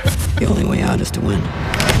life. The only way out is to win.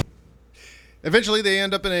 Eventually, they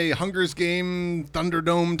end up in a Hunger's Game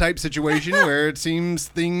Thunderdome type situation where it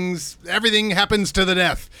seems everything happens to the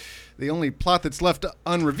death. The only plot that's left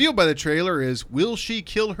unrevealed by the trailer is, will she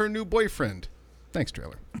kill her new boyfriend? Thanks,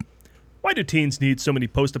 trailer. Why do teens need so many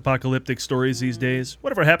post-apocalyptic stories these days?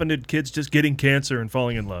 Whatever happened to kids just getting cancer and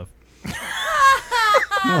falling in love?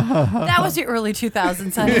 That was the early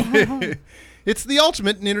 2000s, honey. It's the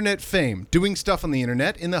ultimate in internet fame, doing stuff on the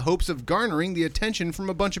internet in the hopes of garnering the attention from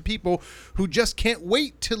a bunch of people who just can't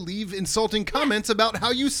wait to leave insulting comments about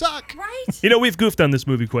how you suck. Right? You know, we've goofed on this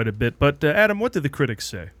movie quite a bit, but Adam, what did the critics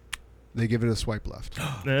say? They give it a swipe left.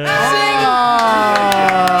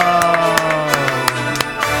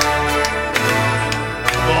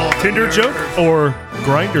 Tinder joke or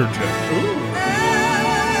grinder joke? Ooh.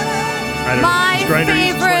 My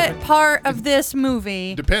favorite part of this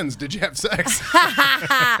movie. Depends. Did you have sex?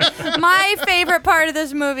 My favorite part of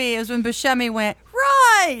this movie is when Buscemi went,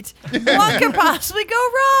 right. What could possibly go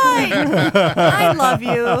right? I love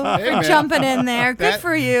you for jumping in there. Good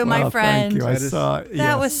for you, my friend. Thank you. I saw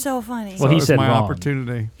That was so funny. Well, he said my wrong.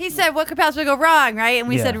 opportunity. He said, what could possibly go wrong, right? And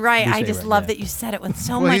we Yeah, said right. you I say just right, love yeah. that you said it with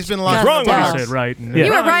so Well, much he's been a lot gusto. Wrong when you said right. and You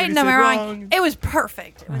were wrong right when and I said were wrong. wrong. It was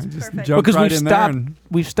perfect. It was perfect. Jumped Because right in there and-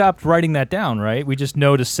 we've stopped writing that down, right? We just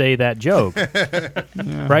know to say that joke,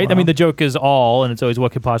 right? I mean, the joke is all, and it's always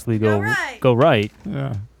what could possibly go right.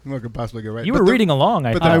 Yeah. What could possibly go right? You were reading along,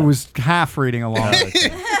 I But thought. I was half reading along.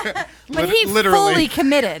 But he Literally. fully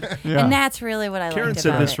committed. Yeah. And that's really what I Karen liked said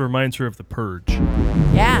about this it. reminds her of The Purge.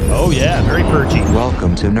 Yeah. Oh, yeah, very purgy.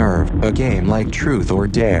 Welcome to Nerve, a game like Truth or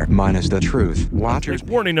Dare, minus the truth. Watchers.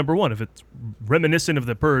 Like, warning number one, if it's reminiscent of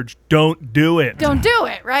The Purge, don't do it. Don't do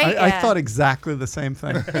it, right? I Yeah. thought exactly the same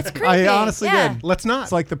thing. It's creepy. I honestly yeah. did. Let's not.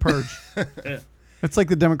 It's like the Purge. It's like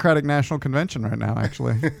the Democratic National Convention right now,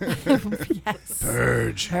 actually. Yes.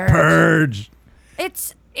 Purge.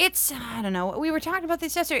 It's I don't know. We were talking about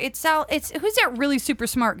this yesterday. It's who's that really super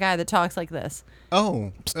smart guy that talks like this?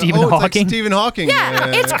 Oh. Stephen it's Hawking? Like Stephen Hawking.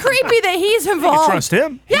 Yeah, it's creepy that he's involved. Trust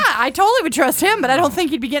him. Yeah, I totally would trust him, but I don't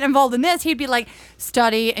think he'd be getting involved in this. He'd be like,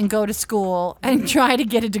 study and go to school and try to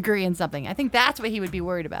get a degree in something. I think that's what he would be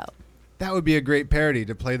worried about. That would be a great parody,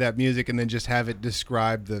 to play that music and then just have it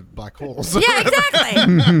describe the black holes. Yeah,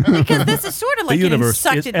 exactly. Because this is sort of like The universe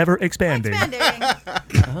sucked is in- ever expanding.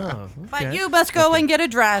 Oh, but you must go and get a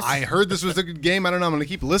dress. I heard this was a good game. I don't know. I'm going to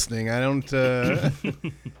keep listening. I don't.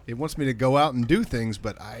 It wants me to go out and do things,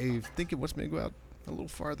 but I think it wants me to go out a little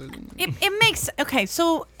farther than. It makes okay.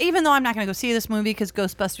 So even though I'm not going to go see this movie because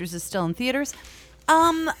Ghostbusters is still in theaters,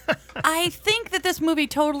 I think that this movie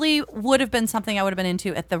totally would have been something I would have been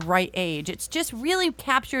into at the right age. It's just really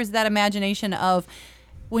captures that imagination of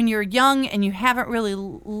when you're young and you haven't really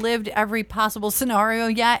lived every possible scenario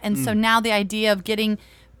yet. And so now the idea of getting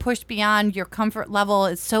pushed beyond your comfort level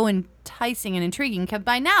is so enticing and intriguing. Because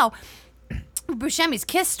by now, Buscemi's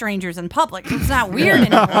kissed strangers in public. It's not weird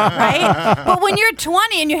anymore, right? But when you're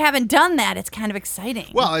 20 and you haven't done that, it's kind of exciting.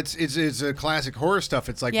 Well, it's a classic horror stuff.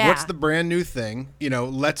 It's like, what's the brand new thing?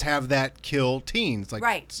 Let's have that kill teens. Like,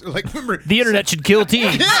 right. Like, remember, The internet should kill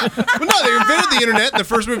teens. yeah. Well, no, they invented the internet, and the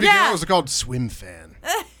first movie came out was called Swim Fan.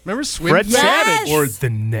 Remember Swim Fred Fan? Savage or the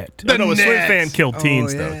net? The No, net. Swim Fan killed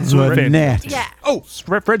teens, yeah. though. Swim Fan. net. Yeah. Oh,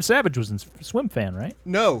 Fred Savage was in Swim Fan, right?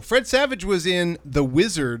 no. Fred Savage was in The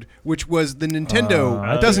Wizard, which was the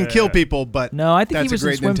Nintendo. It doesn't kill people, but No, I think that's he was a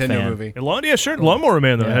great in Swim Nintendo Fan. movie. Yeah, sure. Lawnmower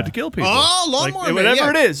Man, though, Yeah. had to kill people. Oh, Lawnmower Man, Whatever yeah.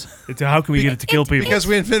 it is. How can we get it to kill people? Because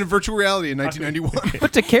we invented virtual reality in 1991.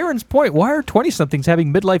 But to Karen's point, why are 20-somethings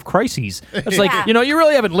having midlife crises? It's like, Yeah. you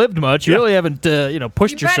really haven't lived much. You really haven't,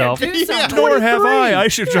 pushed You better yourself. do something. Nor have I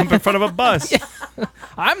should jump in front of a bus.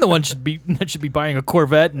 I'm the one that should be buying a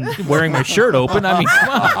Corvette and wearing my shirt open. I mean, come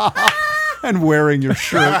on. And wearing your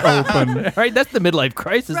shirt open. Right? That's the midlife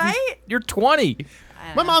crisis. Right? You're 20.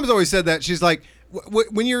 My mom's always said that. She's like,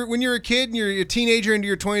 when you're a kid and you're a teenager into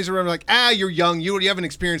your 20s or whatever, like, you're young, you haven't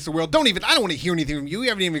experienced the world. I don't want to hear anything from you. You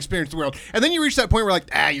haven't even experienced the world. And then you reach that point where like,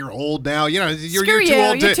 you're old now. You're Screw too you.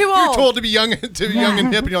 old. You're too You're old. too old to be young, young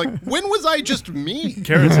and hip. And you're like, when was I just me?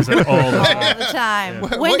 Karen says that all the time. All the time.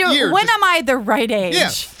 What When year? when am I the right age? Yeah,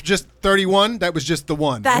 just 31. That was just the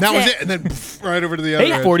one. That's and that was it. it. And then right over to the other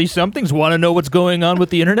Hey, end. 40-somethings want to know what's going on with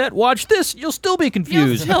the internet? Watch this. You'll still be You'll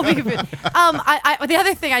confused. still be confused. The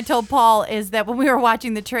other thing I told Paul is that when we were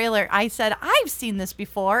watching the trailer, I said, I've seen this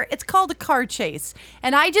before. It's called a car chase.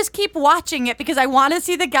 And I just keep watching it because I want to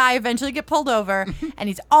see the guy eventually get pulled over, and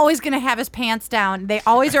he's always going to have his pants down. They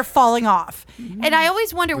always are falling off. And I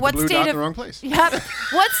always wonder With what the blue state dot in of the wrong place. Yep.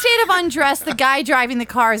 What state of undress the guy driving the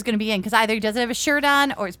car is going to be in, because either he doesn't have a shirt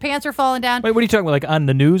on or his pants are falling down. Wait, what are you talking about? Like on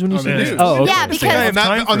the news when you On see the this? news. Oh, okay. Yeah, It's the guy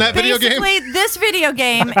because on that video game. basically, this video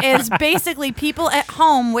game is basically people at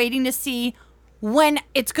home waiting to see when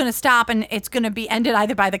it's going to stop and it's going to be ended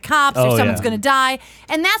either by the cops or Oh, someone's yeah. going to die.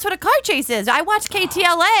 And that's what a car chase is. I watch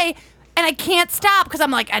KTLA and I can't stop because I'm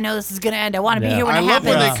like, I know this is going to end. I want to be Yeah. here when I it love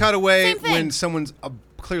happens. when they cut away Same thing. when someone's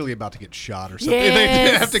clearly about to get shot or something.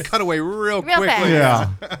 Yes. They have to cut away real quickly. fast.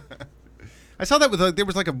 Yeah. I saw that with there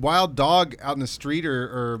was like a wild dog out in the street,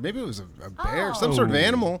 or maybe it was a bear, some sort of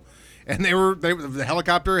animal, and the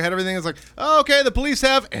helicopter had everything. It's like, oh, okay, the police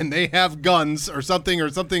have, and they have guns or something.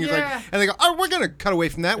 It's like, Yeah. and they go, oh, we're gonna cut away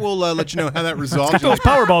from that. We'll let you know how that resolves. Those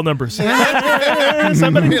Powerball numbers.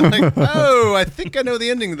 Somebody like, oh, I think I know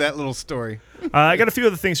the ending of that little story. I got a few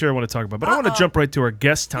other things here I want to talk about, but I want to jump right to our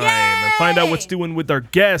guest time and find out what's doing with our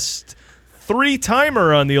guest.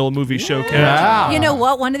 3-timer on the old movie showcase. Yeah. You know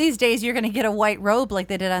what? One of these days you're going to get a white robe like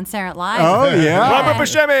they did on Saturday Night Live. Oh, yeah. Robert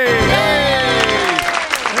Buscemi.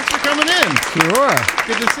 Thanks for coming in. Sure.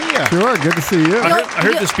 Good to see you. Sure. Good to see you. I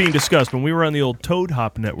heard this being discussed when we were on the old Toad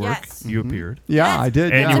Hop Network. Yes. You appeared. Yeah, I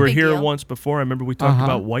did. And yeah. you were big here deal. once before. I remember we talked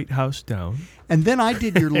about White House Down. And then I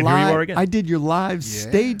did your And here you are live. again. I did your live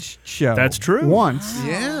stage show. That's true. Once.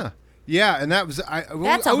 Yeah, and that was I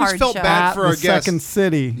That's a always hard felt show. bad At for the our guests. Second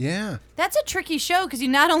City. Yeah. That's a tricky show because you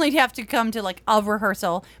not only have to come to like a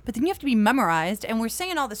rehearsal, but then you have to be memorized. And we're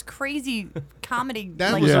singing all this crazy comedy.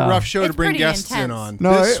 That like, was Yeah. a rough show to It's bring pretty guests in intense. on.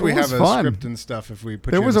 No, this it we was have a fun. script and stuff. If we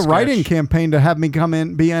put There you was in a sketch. writing campaign to have me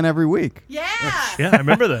be in every week. Yeah. Yeah, I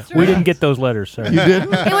remember that. We didn't get those letters, sir. You did?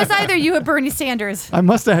 It was either you or Bernie Sanders. I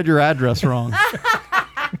must have had your address wrong.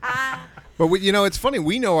 But it's funny.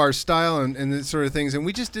 We know our style and this sort of things, and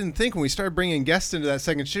we just didn't think when we started bringing guests into that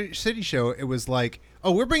Second City show, it was like,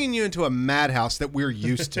 oh, we're bringing you into a madhouse that we're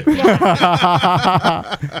used to.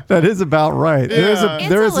 That is about right. There is It's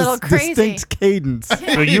there a is little crazy. distinct cadence.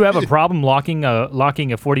 So you have a problem locking a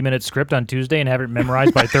 40-minute script on Tuesday and have it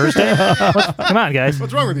memorized by Thursday? Come on, guys.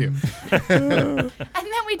 What's wrong with you? And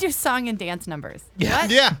then we do song and dance numbers. What?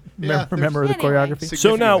 Yeah. Remember the Anyway. choreography?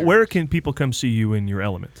 So now, where can people come see you in your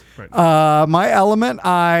element? Right. My element,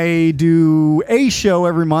 I do a show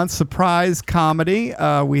every month, Surprise Comedy.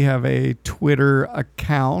 We have a Twitter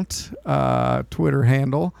account, Twitter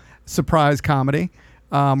handle, Surprise Comedy.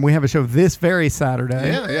 We have a show this very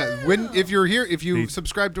Saturday. Yeah. If you're here, if you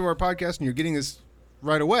subscribe to our podcast and you're getting this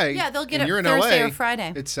right away, Yeah, they'll get and it you're in Thursday LA, or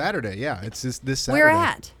Friday. It's Saturday. Yeah, it's this Saturday. We're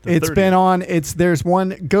at. It's been on. There's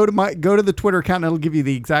one. Go to the Twitter account. And it'll give you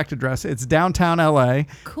the exact address. It's downtown LA.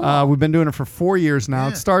 Cool. We've been doing it for 4 years now.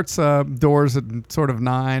 Yeah. It starts doors at sort of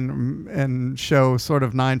 9 and show sort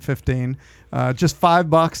of 9:15. Just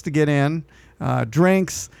 $5 to get in.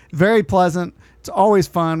 Drinks. Very pleasant. It's always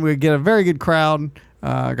fun. We get a very good crowd.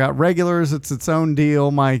 Got regulars. It's its own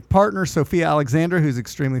deal. My partner, Sophia Alexandra, who's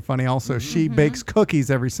extremely funny also, she bakes cookies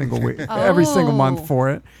every single week, every single month for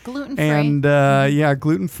it. Gluten-free. And, yeah,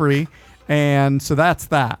 gluten-free. And so that's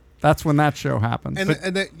that. That's when that show happens.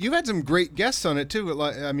 And you've had some great guests on it too.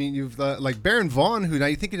 I mean, you've like Baron Vaughn, who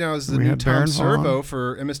I think now is the We new had Tom Baron Servo Vaughn.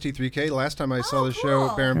 for MST3K. Last time I saw the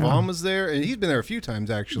show, Baron Vaughn was there, and he's been there a few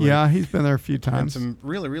times actually. Yeah, he's been there a few And times. some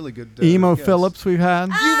really, really good. Emo guests. Phillips we've had.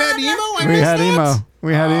 You've had emo. We had emo.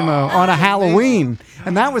 We had emo on a Halloween,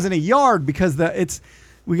 and that was in a yard because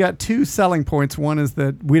we got two selling points. One is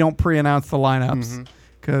that we don't pre-announce the lineups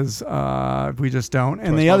because we just don't,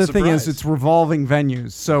 and the other thing is it's revolving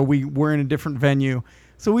venues. So we're in a different venue.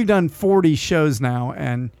 So we've done 40 shows now,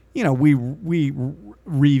 and we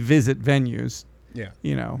revisit venues. Yeah.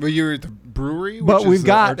 But you're at the brewery. But which we've is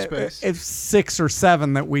got the art space? 6 or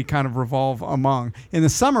 7 that we kind of revolve among. In the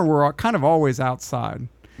summer, we're kind of always outside.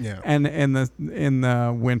 Yeah. And in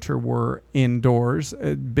the winter, we're indoors,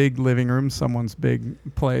 a big living room, someone's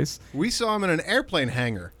big place. We saw him in an airplane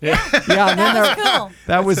hangar. Yeah. And then cool.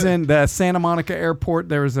 That was in the Santa Monica airport.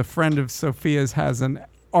 There was a friend of Sophia's has an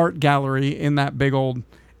art gallery in that big old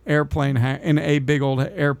airplane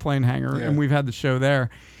airplane hangar, and we've had the show there.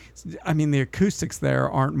 I mean, the acoustics there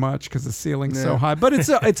aren't much because the ceiling's so high, but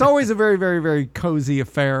it's always a very, very, very cozy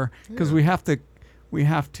affair because we have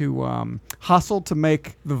to hustle to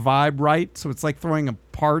make the vibe right. So it's like throwing a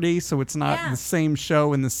party. So it's not the same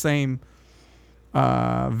show in the same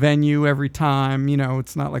venue every time.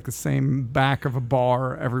 It's not like the same back of a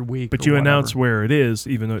bar every week. But you announce where it is,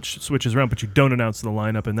 even though it switches around, but you don't announce the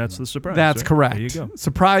lineup, and that's the surprise. That's right? correct. There you go.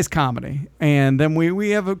 Surprise comedy. And then we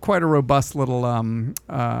have quite a robust little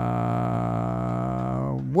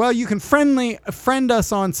well, you can friend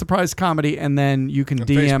us on Surprise Comedy, and then you can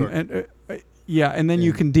DM and then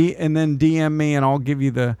you can DM me, and I'll give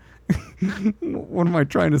you the what am I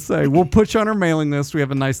trying to say? We'll put you on our mailing list. We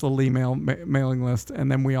have a nice little email mailing list, and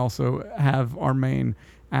then we also have our main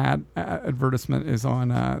advertisement is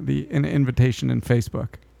on an invitation in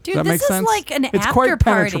Facebook. Dude, Does that make this is sense? like an it's after quite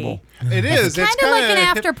party. penetrable. It is. It's kind of like an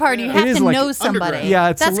after party. You have to know somebody.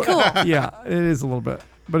 Yeah, that's cool. Yeah, it is a little bit,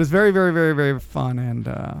 but it's very, very, very, very fun, and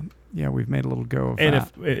we've made a little go of and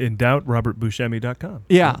that. if in doubt, robertbuscemi.com.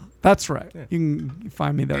 Yeah, that's right. Yeah. You can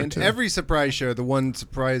find me there and too. Every surprise show, the one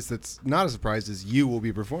surprise that's not a surprise is you will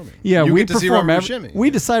be performing. Yeah, you we get to see perform. Robert Buscemi. We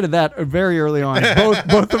decided that very early on.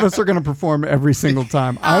 Both of us are going to perform every single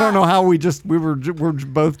time. I don't know how we're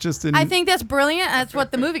both just in. I think that's brilliant. That's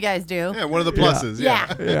what the movie guys do. Yeah, one of the pluses.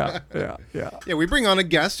 Yeah, we bring on a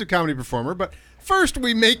guest, a comedy performer, but first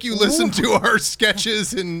we make you listen to our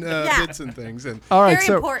sketches and bits and things. And all right,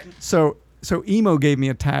 very important. So Emo gave me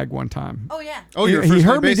a tag one time. Oh yeah. Oh, he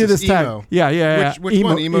heard me do this Emo. tag. Yeah. Which Emo,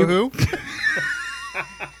 one? Emo who?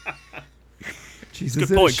 Jesus,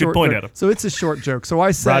 good point, Adam. So it's a short joke. So I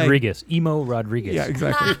say Rodriguez, Emo Rodriguez. Yeah,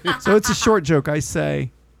 exactly. So it's a short joke. I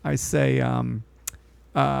say, I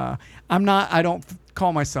don't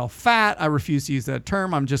call myself fat. I refuse to use that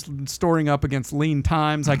term. I'm just storing up against lean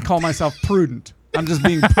times. I call myself prudent. I'm just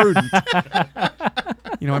being prudent.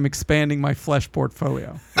 I'm expanding my flesh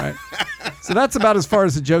portfolio, right? So that's about as far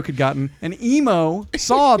as the joke had gotten. And Emo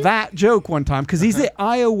saw that joke one time because he's at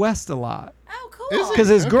IO West a lot. Oh, cool. Because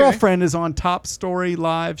his girlfriend is on Top Story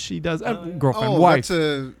Live. She does wife. That's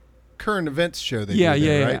a current events show. They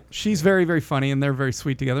Yeah. right? She's very, very funny, and they're very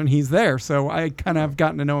sweet together. And he's there, so I kind of have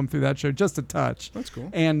gotten to know him through that show just a touch. That's cool.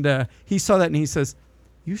 And he saw that, and he says,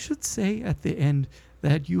 "You should say at the end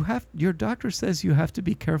that your doctor says you have to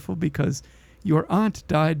be careful because your aunt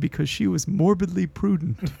died because she was morbidly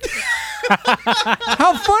prudent."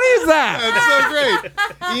 How funny is that? That's so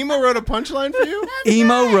great. Emo wrote a punchline for you?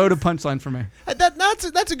 Emo wrote a punchline for me.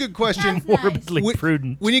 That's a good question. Morbidly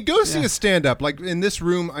prudent. When you go see a stand-up, like in this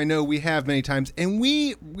room, I know we have many times, and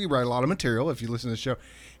we write a lot of material if you listen to the show.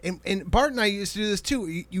 And Bart and I used to do this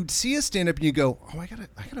too. You'd see a stand-up and you go, "Oh, I got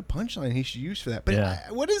a punchline he should use for that."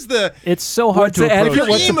 But what is the? It's so hard to approach.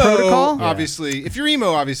 What's the protocol? Obviously, if you're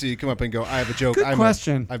emo, obviously you come up and go, "I have a joke." Good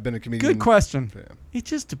question. I've been a comedian. Good question. Yeah. It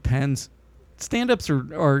just depends. Stand-ups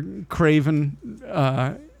are craven,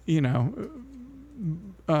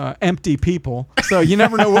 empty people. So you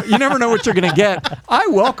never know what you're going to get. I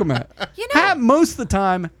welcome it. Most of the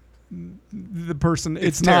time, the person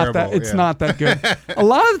it's not that good. A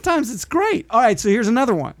lot of the times it's great. All right, so here's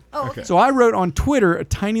another one. Oh, okay. So I wrote on Twitter a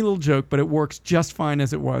tiny little joke, but it works just fine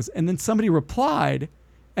as it was. And then somebody replied,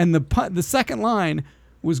 and the second line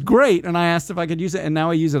was great, and I asked if I could use it, and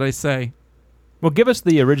now I use it. I say, "Well, give us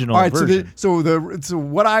the original version." So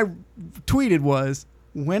what I tweeted was,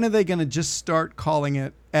 "When are they going to just start calling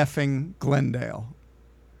it effing Glendale?"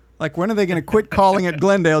 Like, when are they going to quit calling it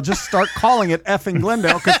Glendale? Just start calling it effing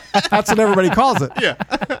Glendale, because that's what everybody calls it. Yeah.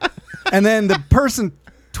 And then the person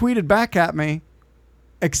tweeted back at me,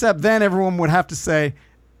 except then everyone would have to say,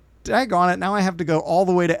 daggone it, now I have to go all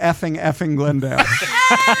the way to effing Glendale. Isn't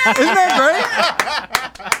that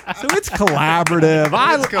great? So it's collaborative.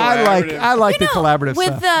 I like the collaborative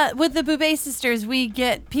stuff. With the Boubet sisters, we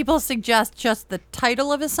get people suggest just the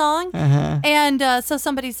title of a song, and so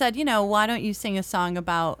somebody said, why don't you sing a song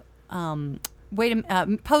about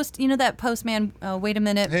post? That postman. Wait a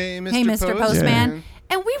minute. Hey, Mr. Postman. Yeah.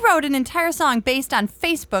 And we wrote an entire song based on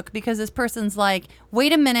Facebook because this person's like,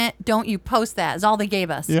 wait a minute, don't you post that, is all they gave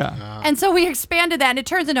us. Yeah. And so we expanded that, and it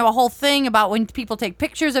turns into a whole thing about when people take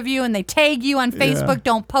pictures of you and they tag you on Facebook,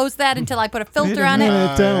 don't post that until I put a filter on it.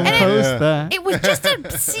 Don't post that. It was just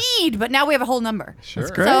a seed, but now we have a whole number. Sure.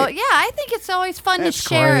 That's great. So, yeah, I think it's always fun to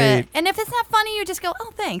share it. And if it's not funny, you just go,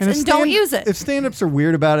 oh, thanks, and don't use it. If stand-ups are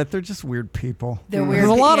weird about it, they're just weird people. They're weird. There's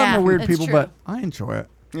a lot of them are weird it's people, true. but I enjoy it.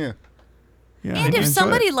 Yeah. Yeah, And I if enjoy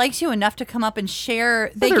somebody it. likes you enough to come up and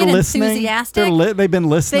share, they They're get listening. enthusiastic. They've been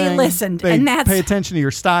listening. They listened, They and that's pay attention to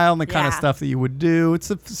your style and the kind of Yeah. stuff that you would do.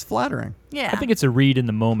 It's flattering. Yeah. I think it's a read in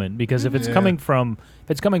the moment, because if it's coming from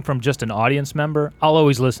just an audience member, I'll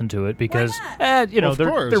always listen to it because they're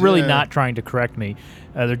really not trying to correct me.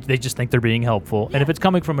 They just think they're being helpful. And if it's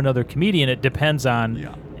coming from another comedian, it depends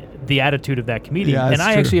on the attitude of that comedian. Yeah, and that's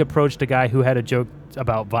I true. actually approached a guy who had a joke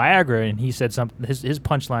about Viagra, and he said something. His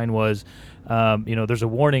punchline was, there's a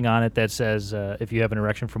warning on it that says if you have an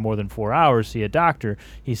erection for more than 4 hours, see a doctor.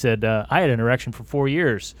 He said, I had an erection for 4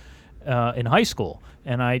 years in high school.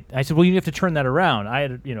 And I said, well, you have to turn that around. I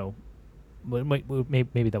had,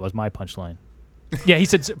 maybe that was my punchline. Yeah, he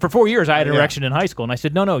said, for 4 years I had an erection in high school. And I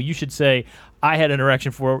said, no, you should say, I had an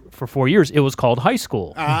erection for 4 years. It was called high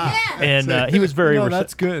school. And he was very...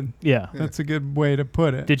 that's good. Yeah. That's a good way to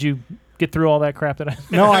put it. Did you get through all that crap that I...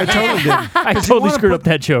 No, I totally didn't. I totally screwed up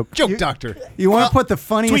that joke. Joke doctor. You want to put the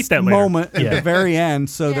funniest that later. moment at the very end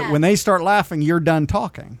so that when they start laughing, you're done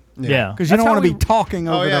talking. Yeah. Because you don't want to be talking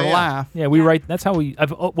over their yeah. laugh. Yeah, we write. That's how we.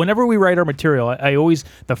 Whenever we write our material, I always,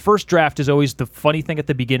 the first draft is always the funny thing at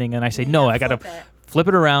the beginning, and I say no, I got to flip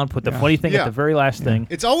it around, put the funny thing at the very last thing.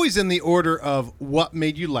 It's always in the order of what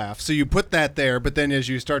made you laugh. So you put that there, but then as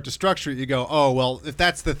you start to structure it, you go, oh well, if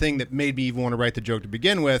that's the thing that made me even want to write the joke to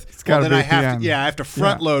begin with, well, then I have to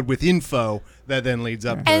front load with info that then leads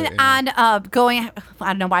up to and on going, I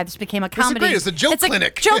don't know why this became a comedy. It's a joke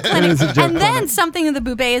clinic. Joke clinic. It is a joke and then clinic. something the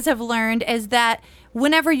Boubets have learned is that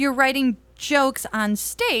whenever you're writing jokes on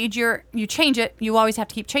stage, you change it. You always have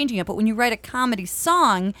to keep changing it. But when you write a comedy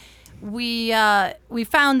song, we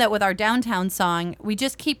found that with our downtown song, we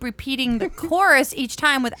just keep repeating the chorus each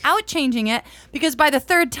time without changing it, because by the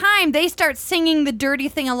third time they start singing the dirty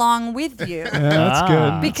thing along with you. Yeah, that's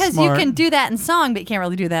good. Because Smart. you can do that in song, but you can't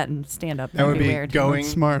really do that in stand-up. That would be weird. going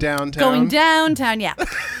downtown. Going downtown, yeah.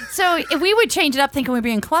 So if we would change it up thinking we were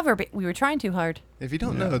being clever, but we were trying too hard. If you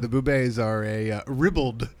don't know, the Boubets are a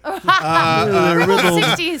ribbled Ribbled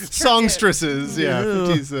 60s songstresses. Yeah,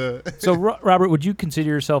 50s. So, Robert, would you consider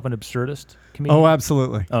yourself an absurdist comedian? Oh,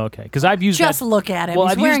 absolutely. Oh, okay, because I've used Just that. look at him. Well,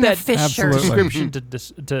 He's I've wearing used a that fish shirt. description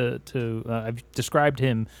to I've described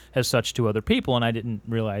him as such to other people, and I didn't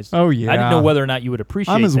realize. Oh, yeah. I didn't know whether or not you would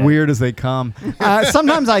appreciate. I'm as that. weird as they come.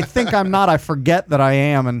 Sometimes I think I'm not. I forget that I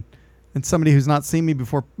am, and somebody who's not seen me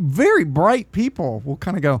before, very bright people will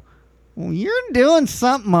kind of go, well, you're doing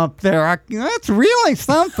something up there. That's really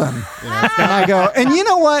something. And I go, and you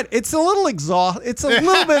know what? It's a little It's a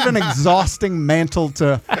little bit of an exhausting mantle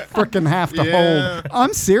to frickin' have to hold.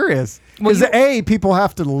 I'm serious. Because people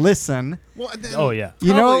have to listen. Well, Oh yeah.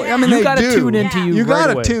 You know, I mean, you they got to do. tune into you. You right got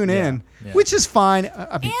to away. tune in, which is fine.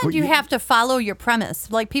 And you have to follow your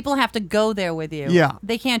premise. Like, people have to go there with you. Yeah.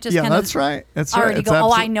 They can't just Yeah, kind of that's right. That's right. already It's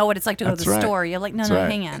go, I know what it's like to go to That's the right. store. You're like, no, That's no,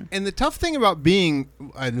 right. hang on. And the tough thing about being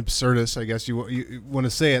an absurdist, I guess you want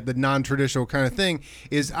to say it, the non-traditional kind of thing,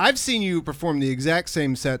 is I've seen you perform the exact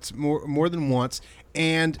same sets more than once,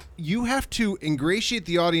 and you have to ingratiate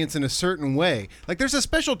the audience in a certain way. Like, there's a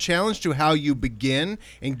special challenge to how you begin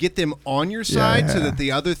and get them on your side so that the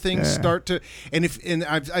other things start to. And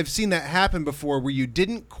I've seen that happen before, where you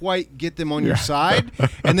didn't quite get them on your side,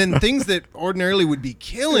 and then things that ordinarily would be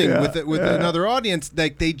killing with another audience,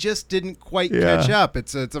 like they just didn't quite catch up.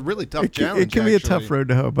 It's a really tough challenge. It can be a tough road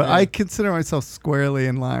to hoe, but I consider myself squarely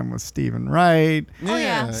in line with Stephen Wright,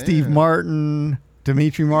 Steve Martin,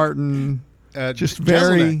 Dimitri Martin. Just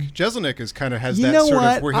very Jeselnik has kind of has You that know sort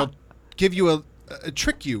what? of where he'll give you a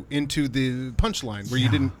trick you into the punchline where you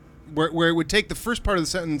didn't where it would take the first part of the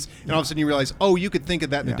sentence and all of a sudden you realize, oh, you could think of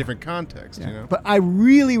that in a different context. You know? But I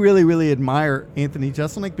really, really, really admire Anthony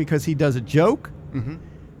Jeselnik because he does a joke, and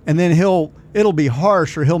then it'll be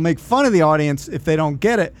harsh or he'll make fun of the audience if they don't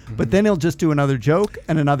get it. But then he'll just do another joke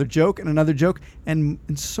and another joke and another joke, and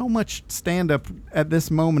so much stand-up at this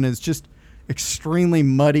moment is just extremely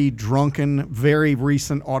muddy, drunken, very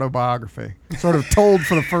recent autobiography, sort of told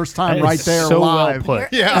for the first time right there so live. Well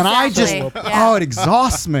put. Yeah, and I just, it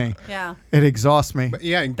exhausts me. Yeah, it exhausts me. But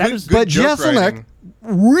yeah, and but Jeselnik,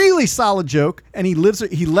 really solid joke, and he lets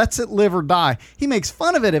it live or die. He makes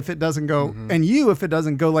fun of it if it doesn't go, and if it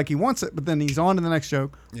doesn't go like he wants it. But then he's on to the next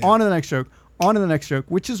joke, on to the next joke, on to the next joke,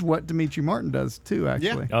 which is what Dimitri Martin does too,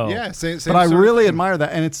 actually. Same but I really admire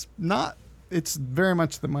that, and it's not. It's very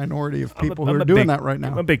much the minority of people who are doing that right now.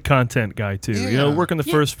 I'm a big content guy too. Yeah. You know, working the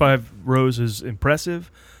first 5 rows is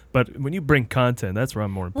impressive, but when you bring content, that's where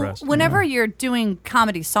I'm more impressed. Whenever you're doing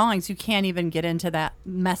comedy songs, you can't even get into that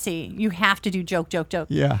messy. You have to do joke.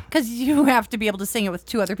 Yeah. Because you have to be able to sing it with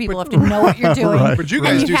 2 other people. Have to know what you're doing. Right. But you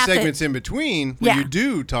guys do segments in between where you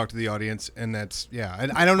do talk to the audience, and that's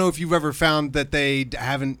And I don't know if you've ever found that they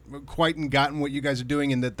haven't quite gotten what you guys are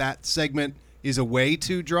doing, and that segment is a way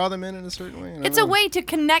to draw them in a certain way. It's a way to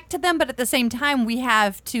connect to them, but at the same time, we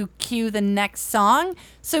have to cue the next song,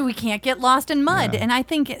 so we can't get lost in mud. And I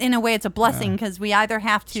think, in a way, it's a blessing because we either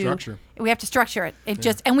have to structure it.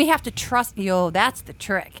 And we have to trust. That's the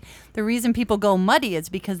trick. The reason people go muddy is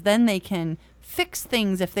because then they can fix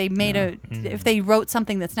things if they if they wrote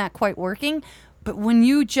something that's not quite working. But when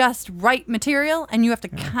you just write material and you have to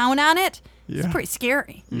count on it, it's pretty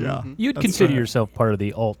scary. Yeah, You'd consider yourself part of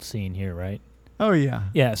the alt scene here, right? Oh yeah.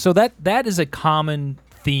 Yeah, so that is a common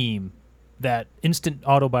theme, that instant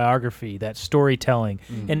autobiography, that storytelling.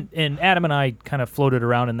 And Adam and I kind of floated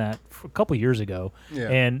around in that for a couple years ago. Yeah.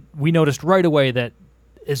 And we noticed right away that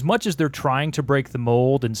as much as they're trying to break the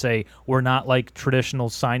mold and say we're not like traditional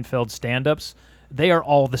Seinfeld stand-ups, they are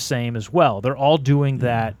all the same as well. They're all doing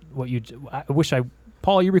that.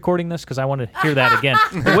 Paul, are you recording this? Because I want to hear that again.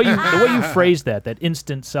 The way you phrase that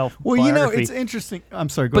instant self-biography. Well, you know, it's interesting. I'm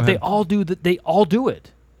sorry, go ahead. But they all do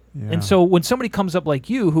it. Yeah. And so when somebody comes up like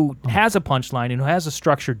you who has a punchline and who has a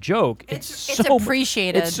structured joke, it's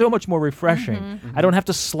appreciated. It's so much more refreshing. I don't have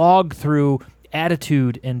to slog through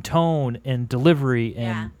attitude and tone and delivery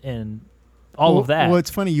and all of that. Well, it's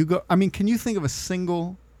funny. Can you think of a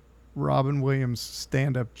single Robin Williams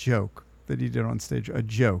stand-up joke that he did on stage? A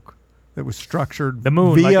joke that was structured the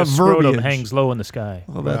moon via like a scrotum verbiage. hangs low in the sky.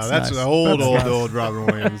 Well, that's nice. nice. old Robin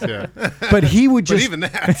Williams. Yeah. But he would just even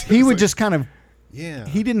that just kind of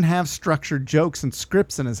he didn't have structured jokes and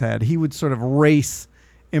scripts in his head. He would sort of race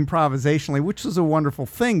improvisationally, which is a wonderful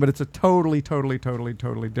thing, but it's a totally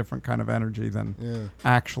different kind of energy than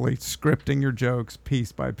actually scripting your jokes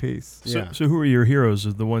piece by piece. So who are your heroes?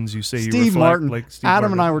 Are the ones you say you Steve reflect? Martin. Like Steve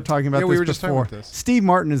Adam Martin? and I were talking about we this were just before. talking about this. Steve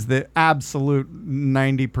Martin is the absolute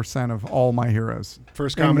 90% of all my heroes.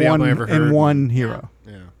 First comedy album I ever heard. And one hero.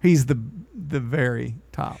 Yeah. He's the very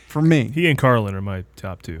top for me. He and Carlin are my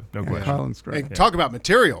top 2. No question. Carlin's great. And talk about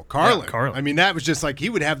material, Carlin. Yeah, Carlin. I mean, that was just like he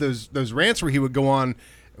would have those rants where he would go on,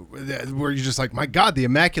 where you're just like, my God, the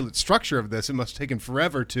immaculate structure of this. It must have taken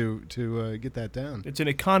forever to get that down. It's an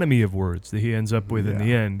economy of words that he ends up with in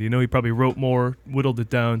the end. You know, he probably wrote more, whittled it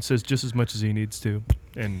down, says just as much as he needs to,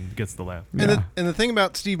 and gets the laugh. And the thing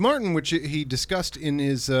about Steve Martin, which he discussed in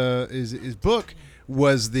his book,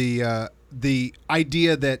 was the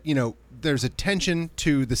idea that, you know, there's a tension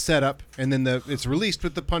to the setup, and then it's released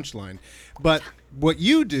with the punchline. But what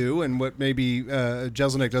you do, and what maybe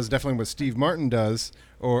Jeselnik does, definitely what Steve Martin does,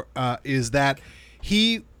 is that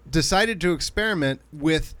he decided to experiment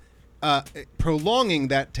with prolonging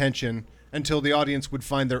that tension until the audience would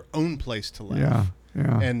find their own place to laugh.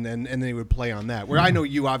 Yeah. And they would play on that. Where I know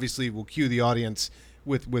you obviously will cue the audience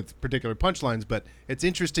with particular punchlines, but it's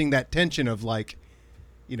interesting that tension of like,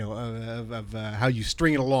 you know, of how you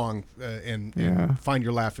string it along and find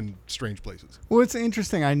your laugh in strange places. Well, it's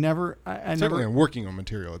interesting. I Certainly on working on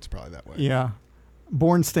material, it's probably that way. Yeah.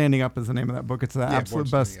 Bourne Standing Up is the name of that book. It's the absolute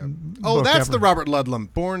best book that's ever. the Robert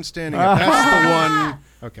Ludlum. Bourne Standing Up. That's the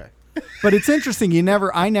one. Okay. But it's interesting.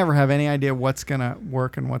 I never have any idea what's going to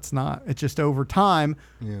work and what's not. It's just over time,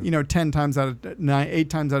 10 times out of 9, 8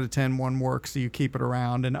 times out of 10, one works, so you keep it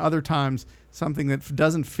around. And other times, something that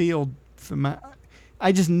doesn't feel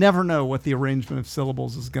I just never know what the arrangement of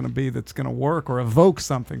syllables is going to be that's going to work or evoke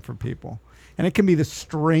something for people. And it can be the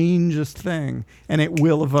strangest thing, and it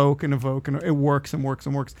will evoke, and it works and works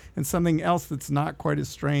and works. And something else that's not quite as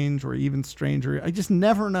strange or even stranger, I just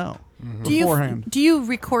never know beforehand. Do you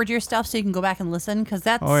record your stuff so you can go back and listen? Because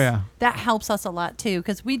that helps us a lot too.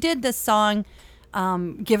 Because we did this song,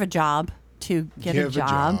 "Give a Job" to get a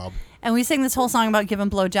job. And we sang this whole song about giving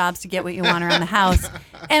blowjobs to get what you want around the house.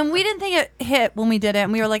 And we didn't think it hit when we did it.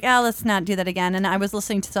 And we were like, let's not do that again. And I was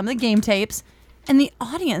listening to some of the game tapes, and the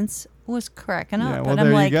audience was cracking up. Yeah, well, and there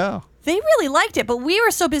I'm like, you go. They really liked it, but we were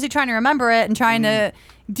so busy trying to remember it and trying to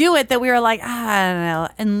do it that we were like, I don't know.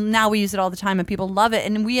 And now we use it all the time, and people love it.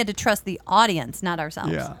 And we had to trust the audience, not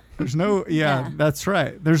ourselves. Yeah. There's no, that's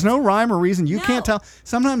right. There's no rhyme or reason. You can't tell.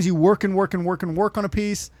 Sometimes you work and work and work and work on a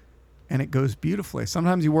piece, and it goes beautifully.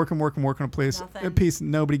 Sometimes you work and work and work on a piece,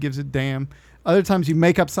 nobody gives a damn. Other times you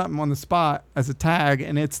make up something on the spot as a tag,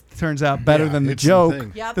 and it turns out better than the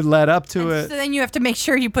joke that led up to it. So then you have to make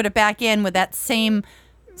sure you put it back in with that same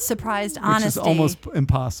surprised honesty. Which is almost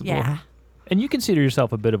impossible. Yeah. And you consider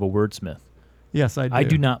yourself a bit of a wordsmith. Yes, I do. I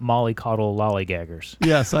do not mollycoddle lollygaggers.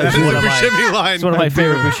 Yes, I That's do. the Buscemi line. It's one of my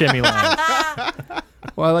favorite Buscemi lines.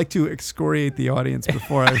 Well, I like to excoriate the audience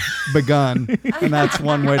before I've begun, and that's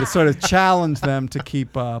one way to sort of challenge them to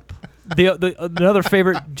keep up. Another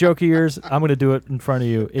favorite joke of yours, I'm going to do it in front of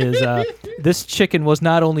you, is this chicken was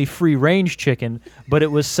not only free-range chicken, but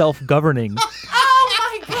it was self-governing.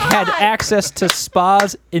 Oh, my God. Had access to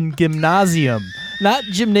spas in gymnasium. Not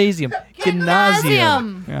gymnasium.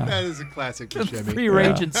 Gymnasium. Yeah. That is a classic Buscemi.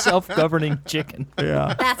 Free-range and self-governing chicken.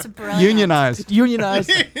 Yeah. That's brilliant. Unionized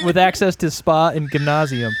with access to spa and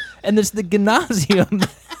gymnasium. And there's the gymnasium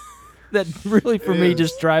that really, for me,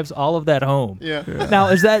 just drives all of that home. Yeah. Now,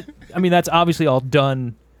 is that, I mean, that's obviously all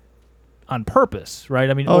done on purpose,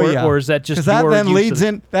 right? I mean, or is that just that your then use leads of-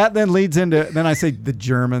 in? That then leads into. Then I say the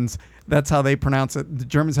Germans. That's how they pronounce it. The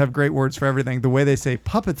Germans have great words for everything. The way they say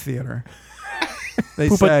puppet theater. They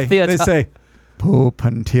say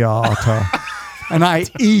Puppentheater. And I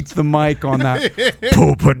eat the mic on that.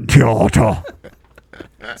 Puppentheater.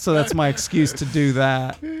 So that's my excuse to do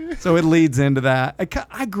that. So it leads into that.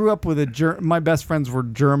 I grew up with my best friends were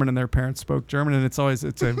German, and their parents spoke German, and it's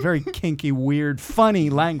a very kinky, weird, funny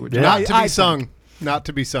language. Yeah. Not to be sung. Not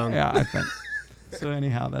to be sung. Yeah, I think. So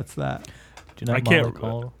anyhow, that's that. Do you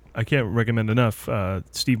know I can't recommend enough.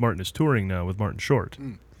 Steve Martin is touring now with Martin Short.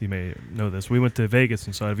 You may know this. We went to Vegas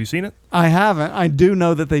and saw it. Have you seen it? I haven't. I do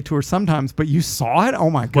know that they tour sometimes, but you saw it? Oh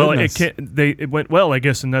my goodness! Well, it went well, I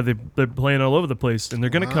guess, and now they're playing all over the place, and they're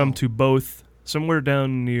going to come to both somewhere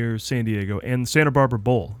down near San Diego and Santa Barbara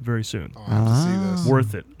Bowl very soon. I have to see this.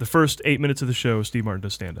 Worth it. The first 8 minutes of the show, Steve Martin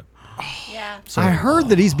does stand up. Yeah. So, I heard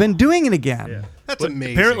that he's been doing it again. Yeah. That's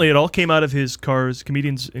amazing. Apparently, it all came out of his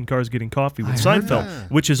Comedians in Cars Getting Coffee with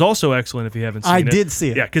Seinfeld, which is also excellent if you haven't seen it. I did see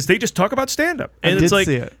it. Yeah, because they just talk about stand-up. And I it's did like,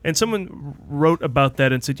 see it. And someone wrote about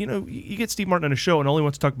that and said, you get Steve Martin on a show and all he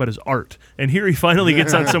wants to talk about is art. And here he finally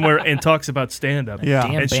gets on somewhere and talks about stand-up. Yeah.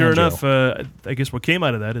 And sure enough, I guess what came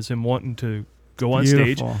out of that is him wanting to go on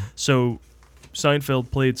stage. So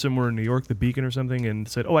Seinfeld played somewhere in New York, the Beacon or something, and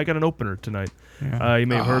said, I got an opener tonight. Yeah. You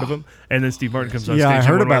may have heard of him. And then Steve Martin comes on stage. I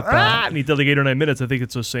heard and about that. And he did like 8 or 9 minutes. I think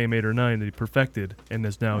it's those same 8 or 9 that he perfected and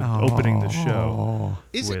is now opening the show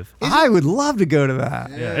with. I would love to go to that.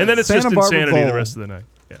 Yeah. And then it's Santa just Barbara insanity Bowl. the rest of the night.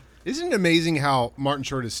 Yeah. Isn't it amazing how Martin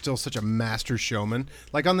Short is still such a master showman?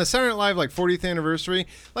 Like on the Saturday Night Live 40th anniversary,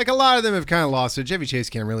 like a lot of them have kind of lost it. Chevy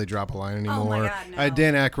Chase can't really drop a line anymore. Oh my God, no.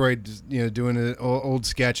 Dan Aykroyd, doing an old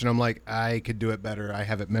sketch, and I'm like, I could do it better. I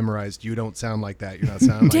have it memorized. You don't sound like that. You're not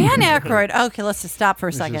sounding like Dan that. Aykroyd. Okay, let's just stop for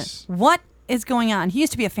a second. just- What is going on? He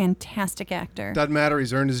used to be a fantastic actor. Doesn't matter.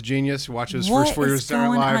 He's earned his genius. Watch his What first 4 years is of Saturday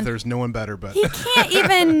Night going Live. on? There's no one better. But He can't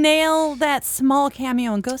even nail that small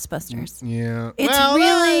cameo in Ghostbusters. yeah, It's well,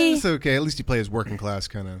 really- it's okay. At least he plays working class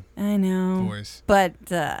kind of I know. voice. But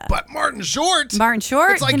Martin Short. Martin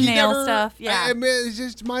Short It's like can he nail never, stuff. Yeah. I mean, it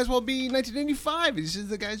just might as well be 1985. He's just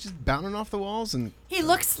the guy's just bounding off the walls and. He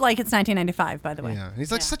looks like it's 1995, by the way. Yeah, and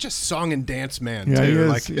he's like such a song and dance man Yeah, too. he is,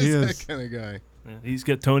 Like he he's is. that kind of guy. Yeah, he's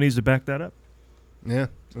got Tonys to back that up. Yeah.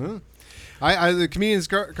 The comedians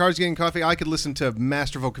Cars Getting Coffee. I could listen to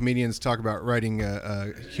masterful comedians talk about writing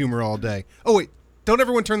humor all day. Oh wait, don't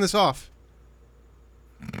everyone turn this off.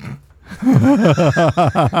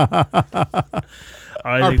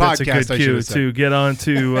 I Our think that's a podcast, good I cue should have said. to get on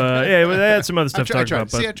to. Yeah, well, I had some other stuff to talk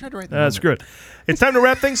about. See, But I tried to write that that's down. good. It's time to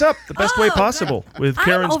wrap things up the best way possible with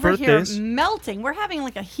Karen's I'm over birthdays. here melting. We're having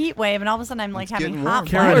like a heat wave, and all of a sudden I'm like having getting hot warm.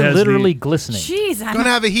 Karen flashes. has literally the- glistening. Jeez, Gonna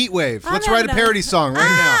have a heat wave. Let's write a having parody song right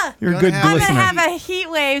now. You're a Gonna good have I'm glistener. gonna have a heat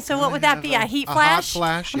wave. So what would that be? A heat a flash? hot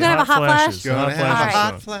flash, I'm yeah. gonna have a hot flashes. flash. Gonna Hot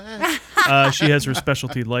have a flashes. hot flash. She has her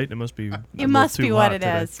specialty light. It must be. It must be what it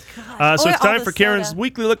is. So Or it's all time the for Karen's soda.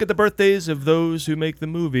 weekly look at the birthdays of those who make the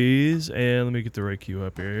movies. And let me get the right cue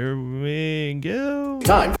up here. Here we go.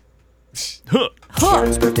 Time. Huh.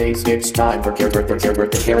 Karen's birthdays, it's time for Karen's birthday.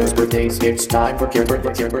 Karen's birthdays, it's time for Karen's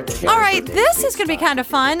birthday. All right, this is going to be kind of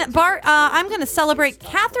fun. Bart, I'm going to celebrate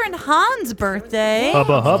Catherine Hahn's birthday.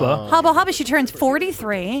 Hubba hubba. Hubba hubba, she turns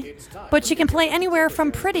 43, but she can play anywhere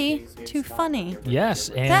from pretty to funny. Yes,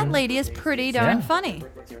 and That lady is pretty darn Yeah. funny.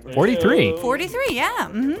 43. 43, yeah.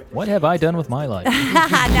 Mm-hmm. What have I done with my life?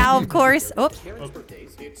 Now, of course, oops.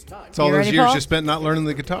 It's all You those ready, years Paul? you spent not learning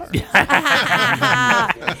the guitar.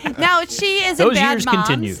 Now, she is in Those Bad years Moms.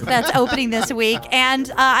 continue. That's opening this week.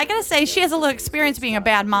 And I got to say, she has a little experience being a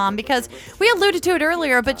bad mom because we alluded to it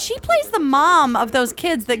earlier, but she plays the mom of those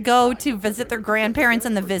kids that go to visit their grandparents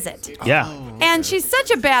in the visit. Yeah. And she's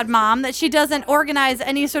such a bad mom that she doesn't organize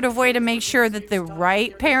any sort of way to make sure that the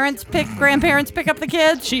right grandparents pick up the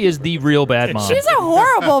kids. She is the real bad mom. She's a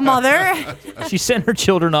horrible mother. She sent her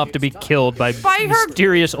children off to be killed by By her-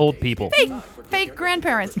 mysterious old people. Fake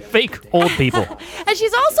grandparents. Fake old people. And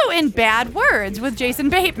she's also in Bad Words with Jason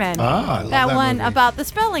Bateman. I love that one movie. about the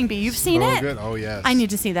spelling bee. You've seen Oh, it? good. Oh, yes. I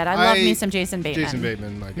need to see that. I love me some Jason Bateman. Jason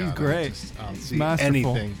Bateman, my God. great. I'll He's see masterful.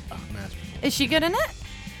 anything. Oh, masterful. Is she good in it?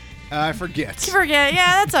 I forget. You forget.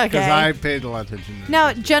 Yeah, that's Because okay. I paid a lot of attention to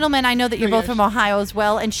Now, gentlemen, I know that you're Yeah, both yeah. from Ohio as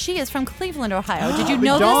well, and she is from Cleveland, Ohio. Did you But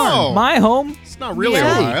know darn. this? My home. It's not really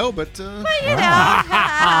Yeah. Ohio, but You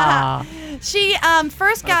know. She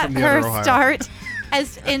first got from the her other Ohio. start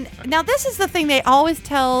as in. Now, this is the thing they always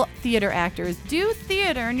tell theater actors: do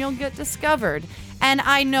theater, and you'll get discovered. And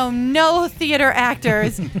I know no theater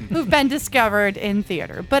actors who've been discovered in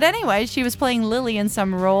theater. But anyway, she was playing Lily in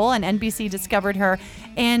some role, and NBC discovered her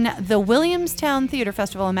in the Williamstown Theater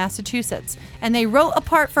Festival in Massachusetts. And they wrote a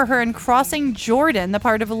part for her in Crossing Jordan, the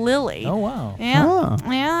part of Lily. Oh, wow. Yeah, Huh.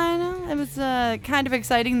 yeah, I know. It was kind of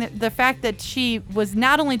exciting, the fact that she was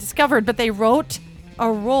not only discovered, but they wrote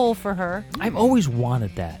a role for her. I've always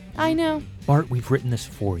wanted that. I know. Bart, we've written this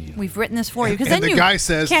for you. We've written this for you because And then the you guy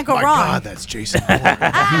says, can't go my wrong. God, that's Jason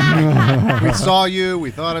Bourne. We saw you.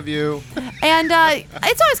 We thought of you. And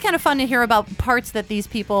it's always kind of fun to hear about parts that these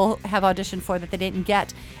people have auditioned for that they didn't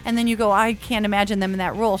get. And then you go, I can't imagine them in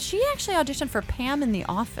that role. She actually auditioned for Pam in The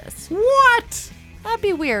Office. What? That'd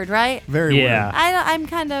be weird, right? Very Yeah. I'm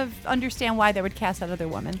kind of understand why they would cast that other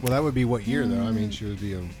woman. Well, that would be what year, though? I mean, she would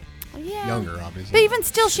be Yeah. younger, obviously. But even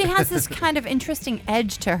still, she has this kind of interesting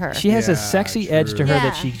edge to her. She has a Yeah, sexy edge to true. her Yeah.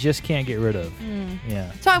 that she just can't get rid of.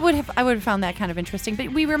 Yeah. So I would have found that kind of interesting.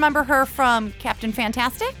 But we remember her from Captain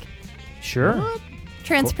Fantastic, Sure.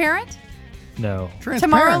 Transparent, No.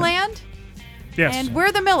 Tomorrowland, Yes. and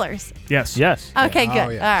We're the Millers. Yes. Yes. Okay, Yeah. good. Oh,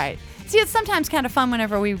 yes. All right. See, it's sometimes kind of fun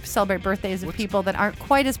whenever we celebrate birthdays of people that aren't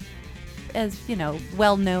quite as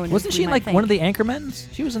well known. Wasn't as she we might like think. one of the Anchormans?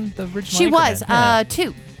 She was in the original. She Anchorman. was Yeah.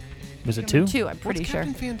 2. Was it 2? 2, I'm pretty sure.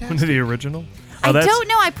 One of the original. I don't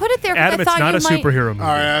know. I put it there because Adam, I it's thought not you a might. superhero movie. All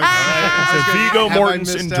right. It's a Viggo Have I Mortensen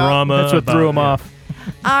missed out? drama. That's what threw him about- off.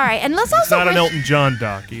 All right, and let's It's also not an wish- Elton John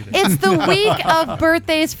doc either. It's the week of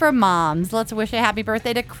birthdays for moms. Let's wish a happy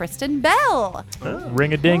birthday to Kristen Bell.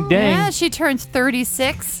 Ring a ding ding. Yeah, she turns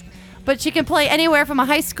 36, but she can play anywhere from a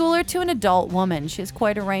high schooler to an adult woman. She has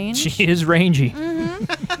quite a range. She is rangy.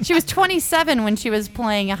 She was 27 when she was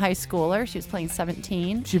playing a high schooler. She was playing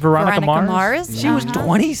 17. She Veronica Mars? She was Uh-huh.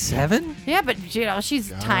 27? Yeah, but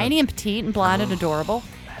she's tiny and petite and blonde and adorable.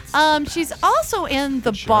 She's also in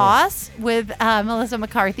The Boss with Melissa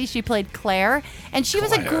McCarthy. She played Claire, and she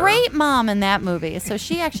was a great mom in that movie. So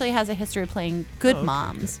she actually has a history of playing good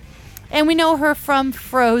moms. And we know her from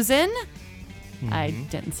Frozen. I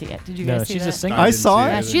didn't see it. Did you No, guys see she's a that? singer. I saw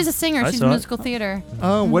Yeah, it. she's a singer. I She's saw in it. musical theater.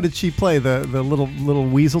 Oh, what did she play? The little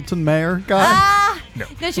Weaselton mayor guy?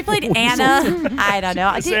 No, she played Anna. I don't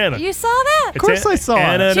know. It's Anna. You saw that? Of course I saw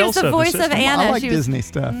Anna it. She was the Elsa, voice of sister. Anna. I like She was- Disney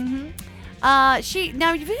stuff. Now, if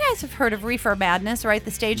you guys have heard of Reefer Madness, right?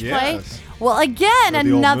 The stage play. Yes. Well, again, Or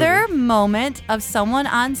the old another moment of someone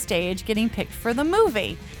on stage getting picked for the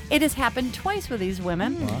movie. It has happened twice with these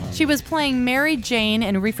women. She was playing Mary Jane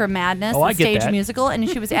in Reefer Madness, Oh, I the get stage that. musical, and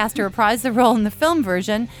she was asked to reprise the role in the film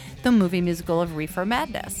version, the movie musical of Reefer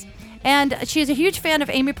Madness. And she's a huge fan of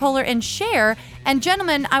Amy Poehler and Cher. And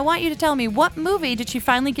gentlemen, I want you to tell me, what movie did she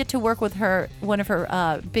finally get to work with one of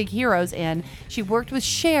her big heroes in? She worked with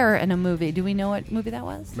Cher in a movie. Do we know what movie that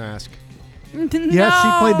was? Mask. No. Yes, she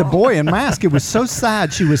played the boy in Mask. It was so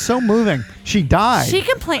sad. She was so moving. She died. She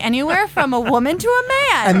can play anywhere from a woman to a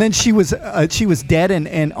man. And then she was dead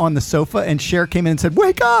and on the sofa, and Cher came in and said,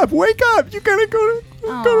 "Wake up, wake up! You gotta go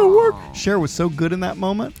to work." Cher was so good in that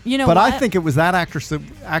moment. You know but what? I think it was that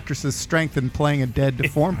actress's strength in playing a dead,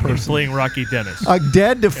 deformed person. Playing Rocky Dennis. A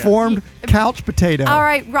dead, deformed couch potato. All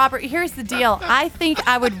right, Robert, here's the deal. I think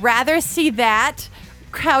I would rather see that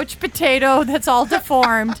couch potato that's all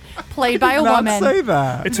deformed played by a woman. I did not say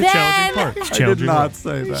that. It's a challenging part. It's I did challenging not part.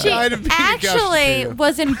 say that. She actually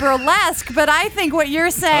was in Burlesque, but I think what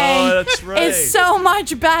you're saying that's right. is so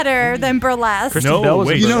much better than Burlesque. Kristen Bell was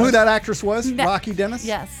in You know who Burlesque. that actress was? Rocky Dennis?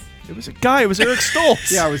 Yes. It was a guy. It was Eric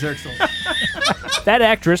Stoltz. Yeah, it was Eric Stoltz. That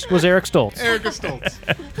actress was Eric Stoltz. Erica Stoltz.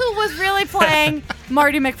 Who was really playing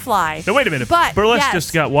Marty McFly. Now, wait a minute. But, Burlesque yes.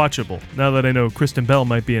 just got watchable. Now that I know Kristen Bell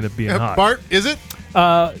might be in it being hot. Bart, is it?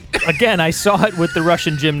 Again, I saw it with the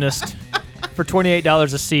Russian gymnast for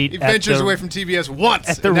 $28 a seat. He ventures away from TBS once.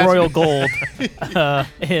 At the Royal Gold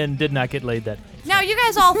and did not get laid that. Now, you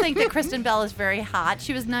guys all think that Kristen Bell is very hot.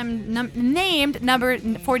 She was named number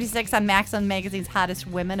 46 on Maxim Magazine's Hottest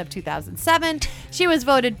Women of 2007. She was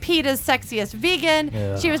voted PETA's Sexiest Vegan.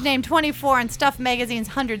 Yeah. She was named 24 on Stuff Magazine's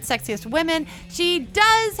 100 Sexiest Women. She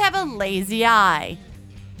does have a lazy eye,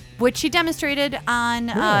 which she demonstrated on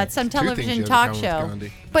some television talk show.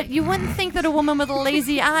 But you wouldn't think that a woman with a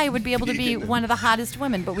lazy eye would be able to be one of the hottest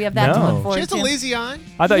women, but we have that to look forward to. She has a lazy eye?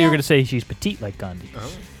 I thought you were going to say she's petite like Gandhi.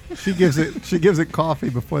 Oh. She gives it coffee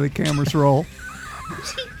before the cameras roll.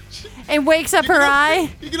 And wakes up her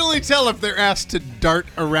eye. You can only tell if they're asked to dart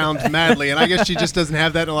around madly, and I guess she just doesn't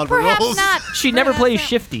have that in a lot of her roles. Not. She never plays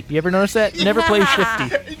shifty. You ever notice that? Never plays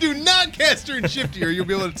shifty. Do not cast her in shifty, or you'll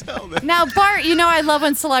be able to tell that. Now, Bart, you know I love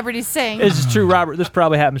when celebrities sing. This is true, Robert. This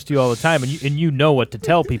probably happens to you all the time, and you know what to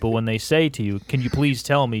tell people when they say to you, "Can you please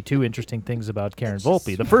tell me 2 interesting things about Karen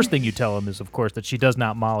Volpe?" The first thing you tell them is, of course, that she does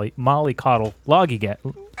not mollycoddle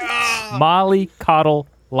lollygaggers.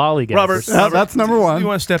 Robert, that's number one. You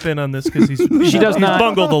want to step in on this because She does not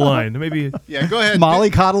bungled the line. Maybe. Yeah, go ahead.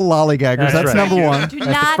 Mollycoddle lollygaggers. That's right. number one. Do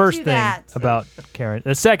That's not the first do thing that. about Karen.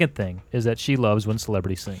 The second thing is that she loves when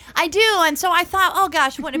celebrities sing. I do, and so I thought, oh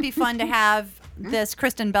gosh, wouldn't it be fun to have this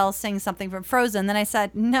Kristen Bell sing something from Frozen? Then I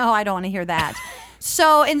said, no, I don't want to hear that.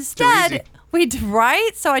 So instead,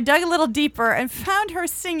 So I dug a little deeper and found her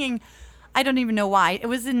singing. I don't even know why. It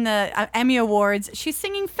was in the Emmy Awards. She's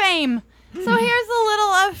singing Fame. So here's a little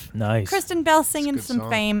of Kristen Bell singing some song.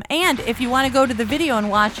 Fame. And if you want to go to the video and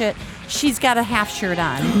watch it, she's got a half shirt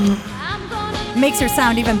on. Makes her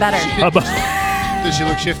sound even better. Does she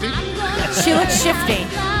look shifty? She looks shifty.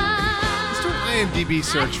 Let's do an IMDb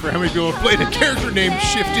search for how many people have played a character named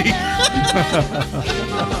Shifty.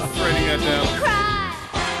 Writing that down.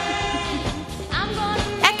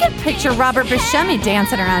 I could picture Robert Buscemi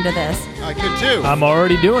dancing around to this. I could too. I'm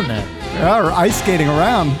already doing that. Yeah, or ice skating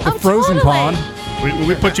around the frozen totally. pond.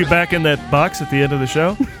 We put you back in that box at the end of the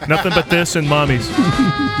show? Nothing but this and mommies.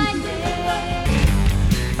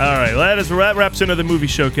 All right, that wraps into the movie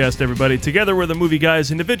showcast, everybody. Together we're the Movie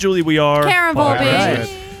Guys. Individually we are Karen Volpe. Right.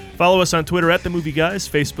 Follow us on Twitter at The Movie Guys,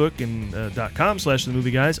 Facebook and .com/The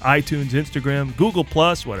Movie Guys, iTunes, Instagram, Google+,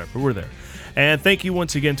 whatever. We're there. And thank you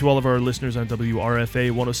once again to all of our listeners on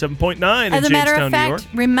WRFA 107.9 in As a matter Jamestown, of New York.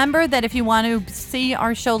 fact, remember that if you want to see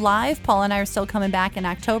our show live, Paul and I are still coming back in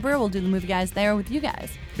October. We'll do the Movie Guys there with you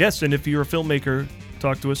guys. Yes, and if you're a filmmaker,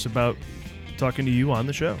 talk to us about talking to you on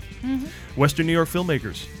the show. Mm-hmm. Western New York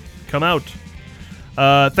filmmakers, come out.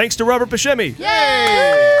 Thanks to Robert Buscemi.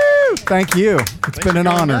 Yay! Thank you. It's been an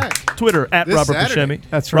honor. Twitter at This Robert Saturday. Buscemi.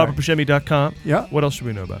 That's right. RobertBuscemi.com. Yeah. What else should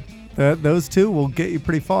we know about? Those two will get you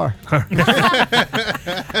pretty far.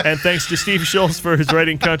 And thanks to Steve Schultz for his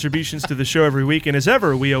writing contributions to the show every week. And as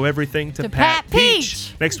ever, we owe everything to Pat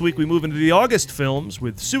Peach. Next week, we move into the August films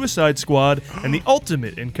with Suicide Squad and The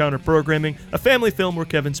Ultimate Encounter Programming, a family film where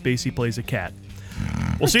Kevin Spacey plays a cat.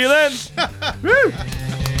 We'll see you then. Woo!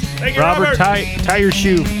 Thank you, Robert, tie your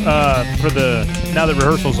shoe for now that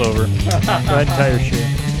rehearsal's over. Go ahead and tie your shoe.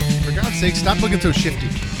 For God's sake, stop looking so shifty.